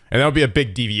too. And that would be a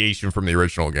big deviation from the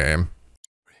original game.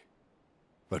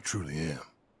 I truly am.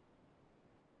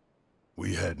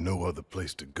 We had no other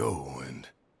place to go, and...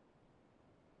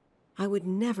 I would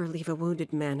never leave a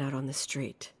wounded man out on the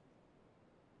street.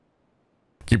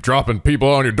 Keep dropping people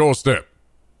on your doorstep.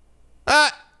 You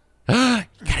got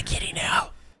a kitty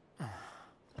now.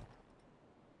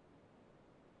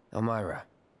 Elmira,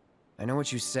 I know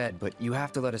what you said, but you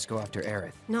have to let us go after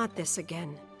Aerith. Not this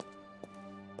again.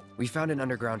 We found an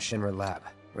underground Shinra lab,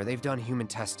 where they've done human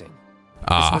testing.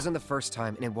 This wasn't the first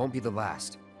time, and it won't be the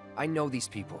last. I know these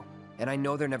people, and I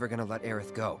know they're never gonna let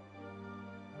Aerith go.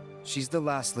 She's the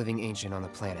last living ancient on the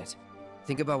planet.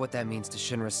 Think about what that means to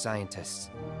Shinra's scientists.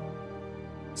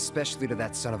 Especially to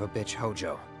that son of a bitch,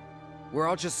 Hojo. We're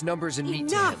all just numbers and meat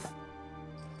to him.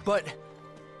 But...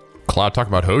 Cloud talk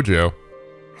about Hojo.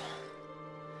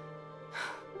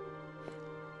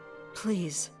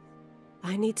 Please,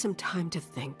 I need some time to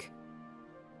think.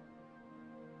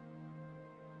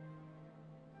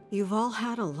 You've all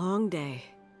had a long day.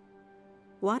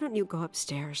 Why don't you go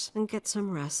upstairs and get some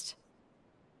rest?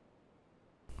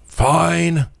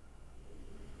 Fine.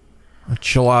 I'll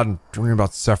chill out and dream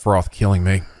about Sephiroth killing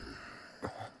me.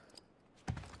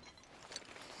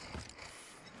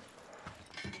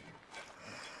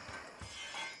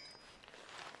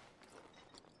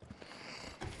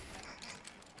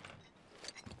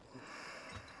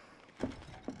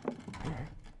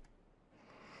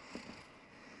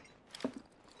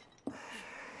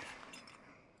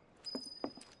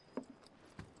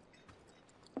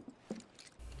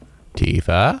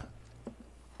 Tifa?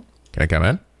 Can I come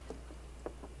in?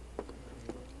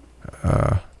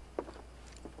 I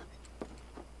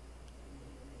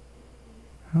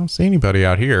don't see anybody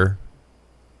out here.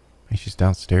 Maybe she's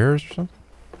downstairs or something?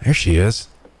 There she is.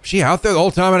 Was she out there the whole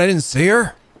time and I didn't see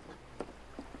her?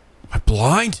 Am I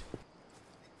blind?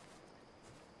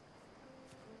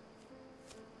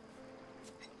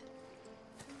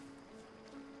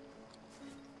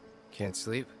 Can't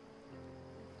sleep?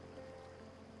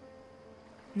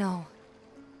 No.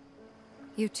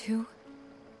 You too?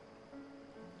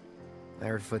 I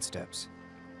heard footsteps.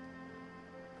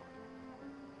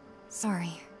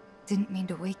 Sorry. Didn't mean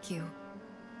to wake you.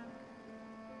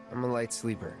 I'm a light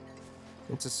sleeper.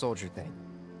 It's a soldier thing.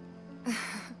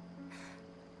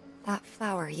 That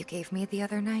flower you gave me the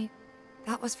other night,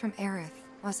 that was from Aerith,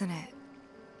 wasn't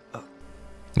it?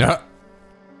 Yeah.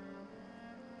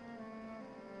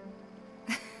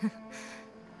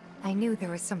 I knew there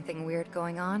was something weird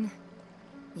going on.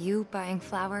 You buying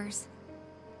flowers?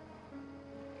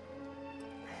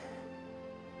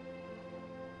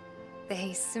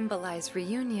 They symbolize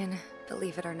reunion,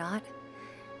 believe it or not.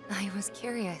 I was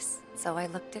curious, so I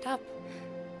looked it up.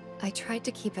 I tried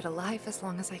to keep it alive as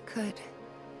long as I could.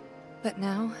 But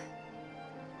now,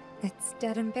 it's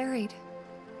dead and buried.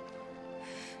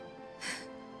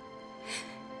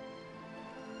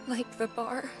 Like the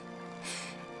bar.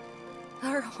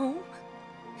 Our home.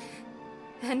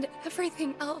 And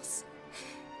everything else.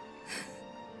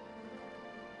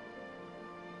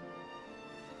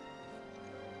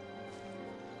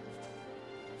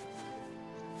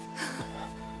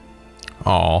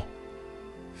 Aw.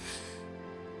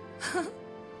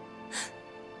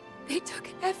 They took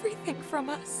everything from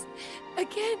us.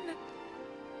 Again.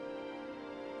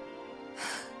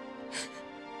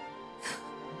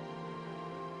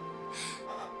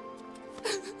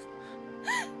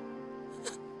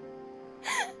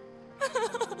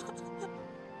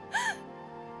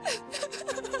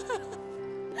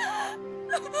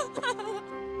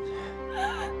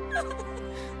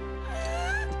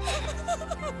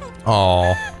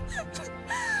 Aw.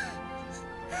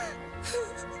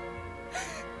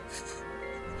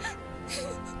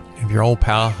 Give your old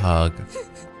pal a hug.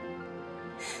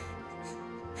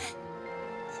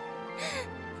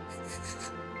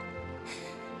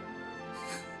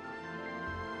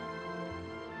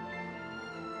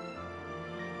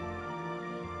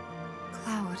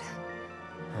 Cloud.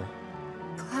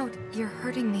 Cloud, you're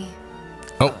hurting me.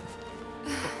 Oh.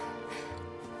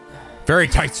 Very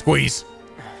tight squeeze.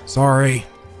 Sorry.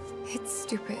 It's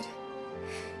stupid.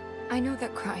 I know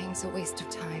that crying's a waste of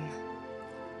time.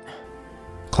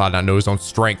 Cloud not know his own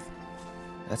strength.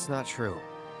 That's not true.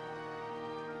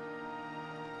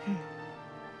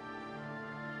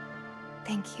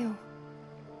 Thank you.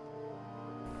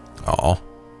 Aw.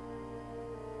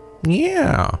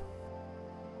 Yeah.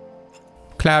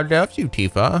 Cloud loves you,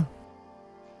 Tifa.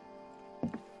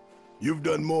 You've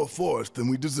done more for us than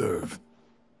we deserve.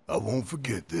 I won't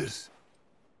forget this.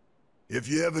 If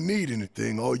you ever need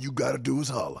anything, all you gotta do is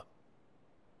holler.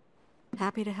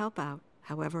 Happy to help out,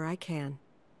 however I can.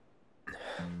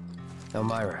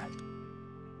 Elmira.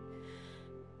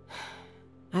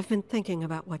 I've been thinking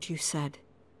about what you said.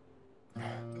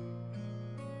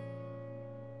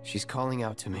 She's calling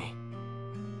out to me.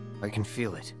 I can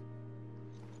feel it.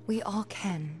 We all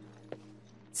can.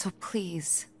 So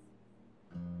please.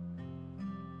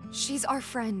 She's our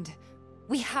friend.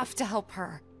 We have to help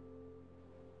her.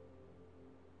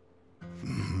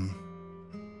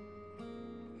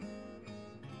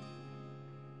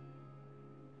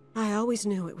 I always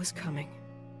knew it was coming.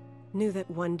 Knew that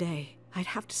one day I'd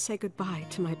have to say goodbye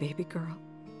to my baby girl.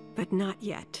 But not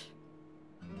yet.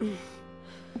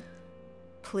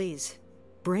 Please,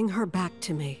 bring her back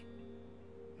to me.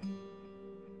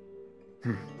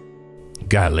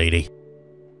 God, lady.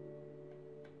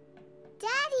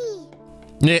 Daddy!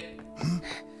 Yeah.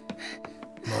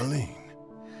 Marlene.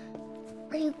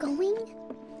 Are you going?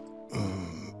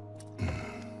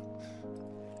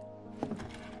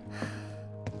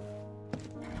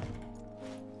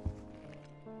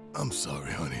 I'm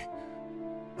sorry, honey.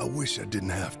 I wish I didn't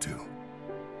have to.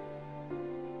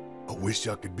 I wish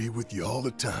I could be with you all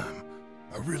the time.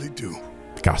 I really do.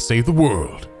 Gotta save the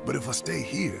world. But if I stay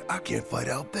here, I can't fight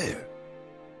out there.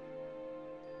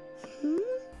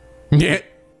 Yeah.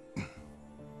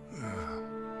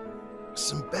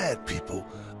 Some bad people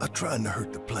are trying to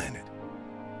hurt the planet.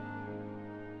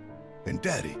 And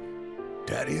Daddy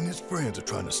and his friends are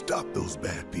trying to stop those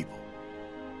bad people.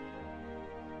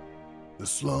 The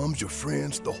slums, your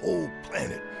friends, the whole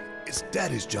planet. It's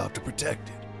Daddy's job to protect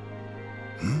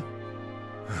it.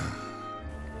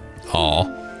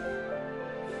 Aw.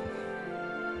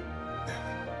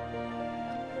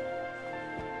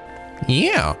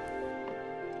 Yeah.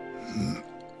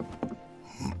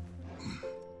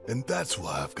 And that's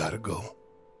why I've got to go.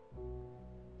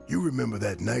 You remember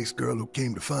that nice girl who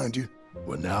came to find you?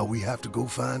 Well, now we have to go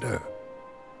find her.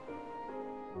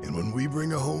 And when we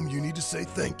bring her home, you need to say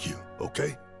thank you,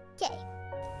 okay? Okay.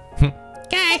 Okay.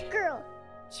 That girl,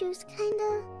 she was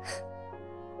kinda...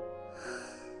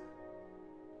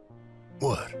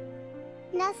 What?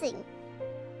 Nothing.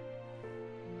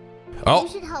 Oh. You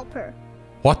should help her.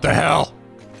 What the hell?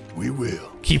 We will.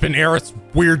 Keeping Aerith's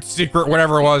weird secret,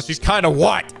 whatever it was. She's kind of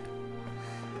what?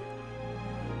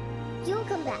 You'll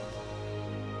come back,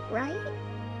 right?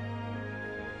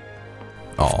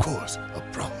 Oh. Of course, I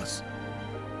promise.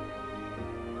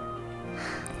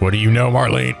 What do you know,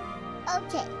 Marlene?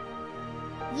 Okay.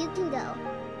 You can go.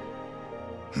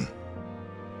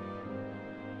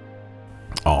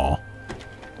 Aw.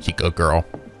 She good girl.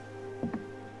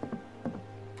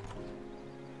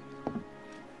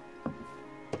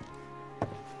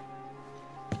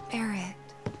 Barret.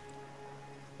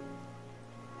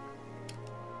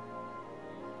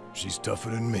 She's tougher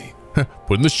than me.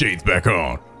 Putting the shades back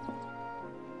on.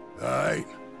 All right,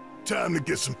 time to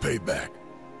get some payback.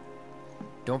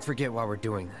 Don't forget why we're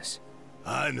doing this.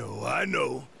 I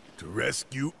know. To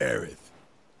rescue Aerith.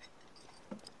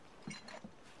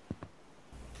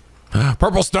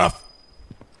 Purple stuff.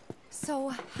 So,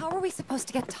 how are we supposed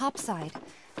to get topside?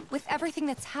 With everything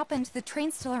that's happened, the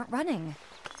trains still aren't running.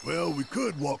 Well, we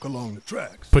could walk along the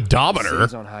tracks. Pedometer.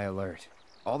 City's on high alert.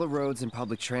 All the roads and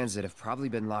public transit have probably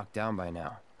been locked down by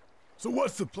now. So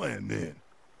what's the plan then?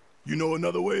 You know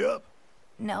another way up?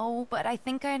 No, but I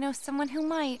think I know someone who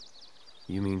might.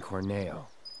 You mean Corneo?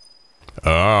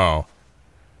 Oh.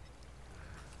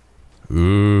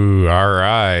 Ooh, all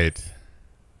right.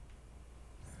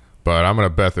 But I'm gonna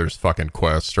bet there's fucking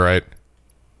quests, right?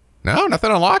 No,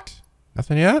 nothing unlocked?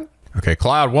 Nothing yet? Okay,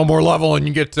 Cloud, one more level and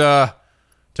you get to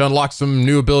unlock some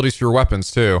new abilities for your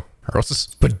weapons too. Or what's this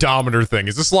pedometer thing?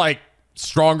 Is this like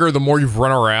stronger the more you've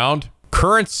run around?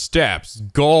 Current steps,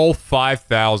 goal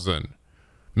 5,000.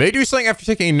 May do something after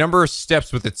taking a number of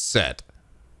steps with its set.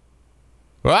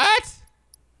 What?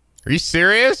 Are you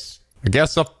serious? I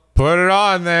guess I'll put it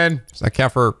on then. Does that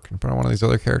count for, can I put on one of these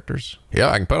other characters? Yeah,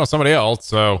 I can put on somebody else,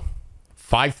 so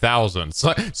 5,000.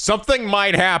 So, something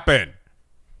might happen.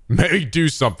 Maybe do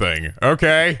something.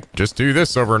 Okay, just do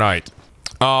this overnight.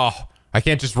 Oh, I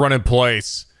can't just run in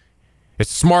place.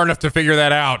 It's smart enough to figure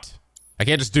that out. I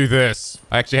can't just do this.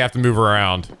 I actually have to move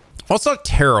around. Well, it's not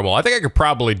terrible. I think I could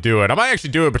probably do it. I might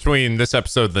actually do it between this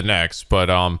episode and the next, but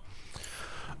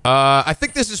I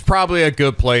think this is probably a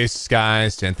good place,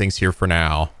 guys, to end things here for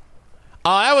now.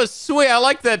 That was sweet. I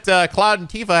like that Cloud and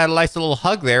Tifa had a nice little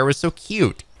hug there. It was so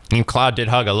cute. And Cloud did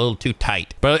hug a little too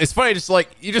tight. But it's funny, just like,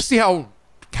 you just see how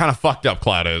kind of fucked up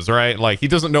Cloud is, right? Like, he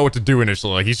doesn't know what to do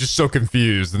initially. Like, he's just so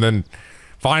confused. And then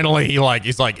finally,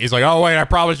 he's like, oh, wait, I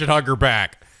probably should hug her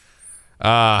back.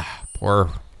 Poor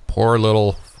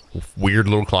little, weird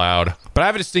little Cloud. But I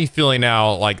have a distinct feeling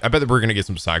now, like, I bet that we're going to get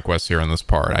some side quests here on this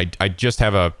part. I just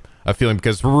have a feeling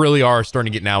because we really are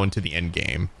starting to get now into the end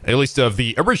game, at least of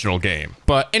the original game.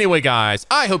 But anyway, guys,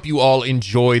 I hope you all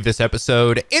enjoyed this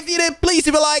episode. If you did, please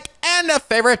leave a like and a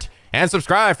favorite and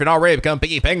subscribe if you're not already become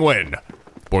Piggy Penguin.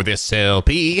 For this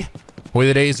LP, where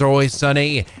the days are always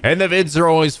sunny and the vids are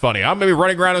always funny. I'm gonna be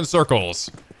running around in circles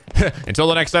until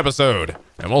the next episode,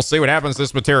 and we'll see what happens to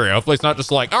this material. Hopefully it's not just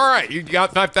like, all right, you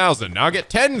got 5,000, now get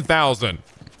 10,000,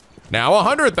 now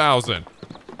 100,000.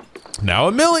 Now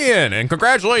 1 million, and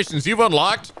congratulations, you've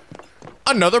unlocked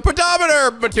another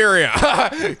pedometer materia.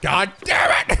 God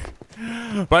damn it.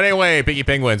 But anyway, Piggy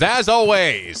Penguins, as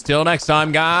always, till next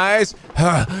time, guys,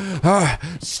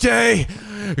 stay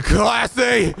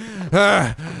classy.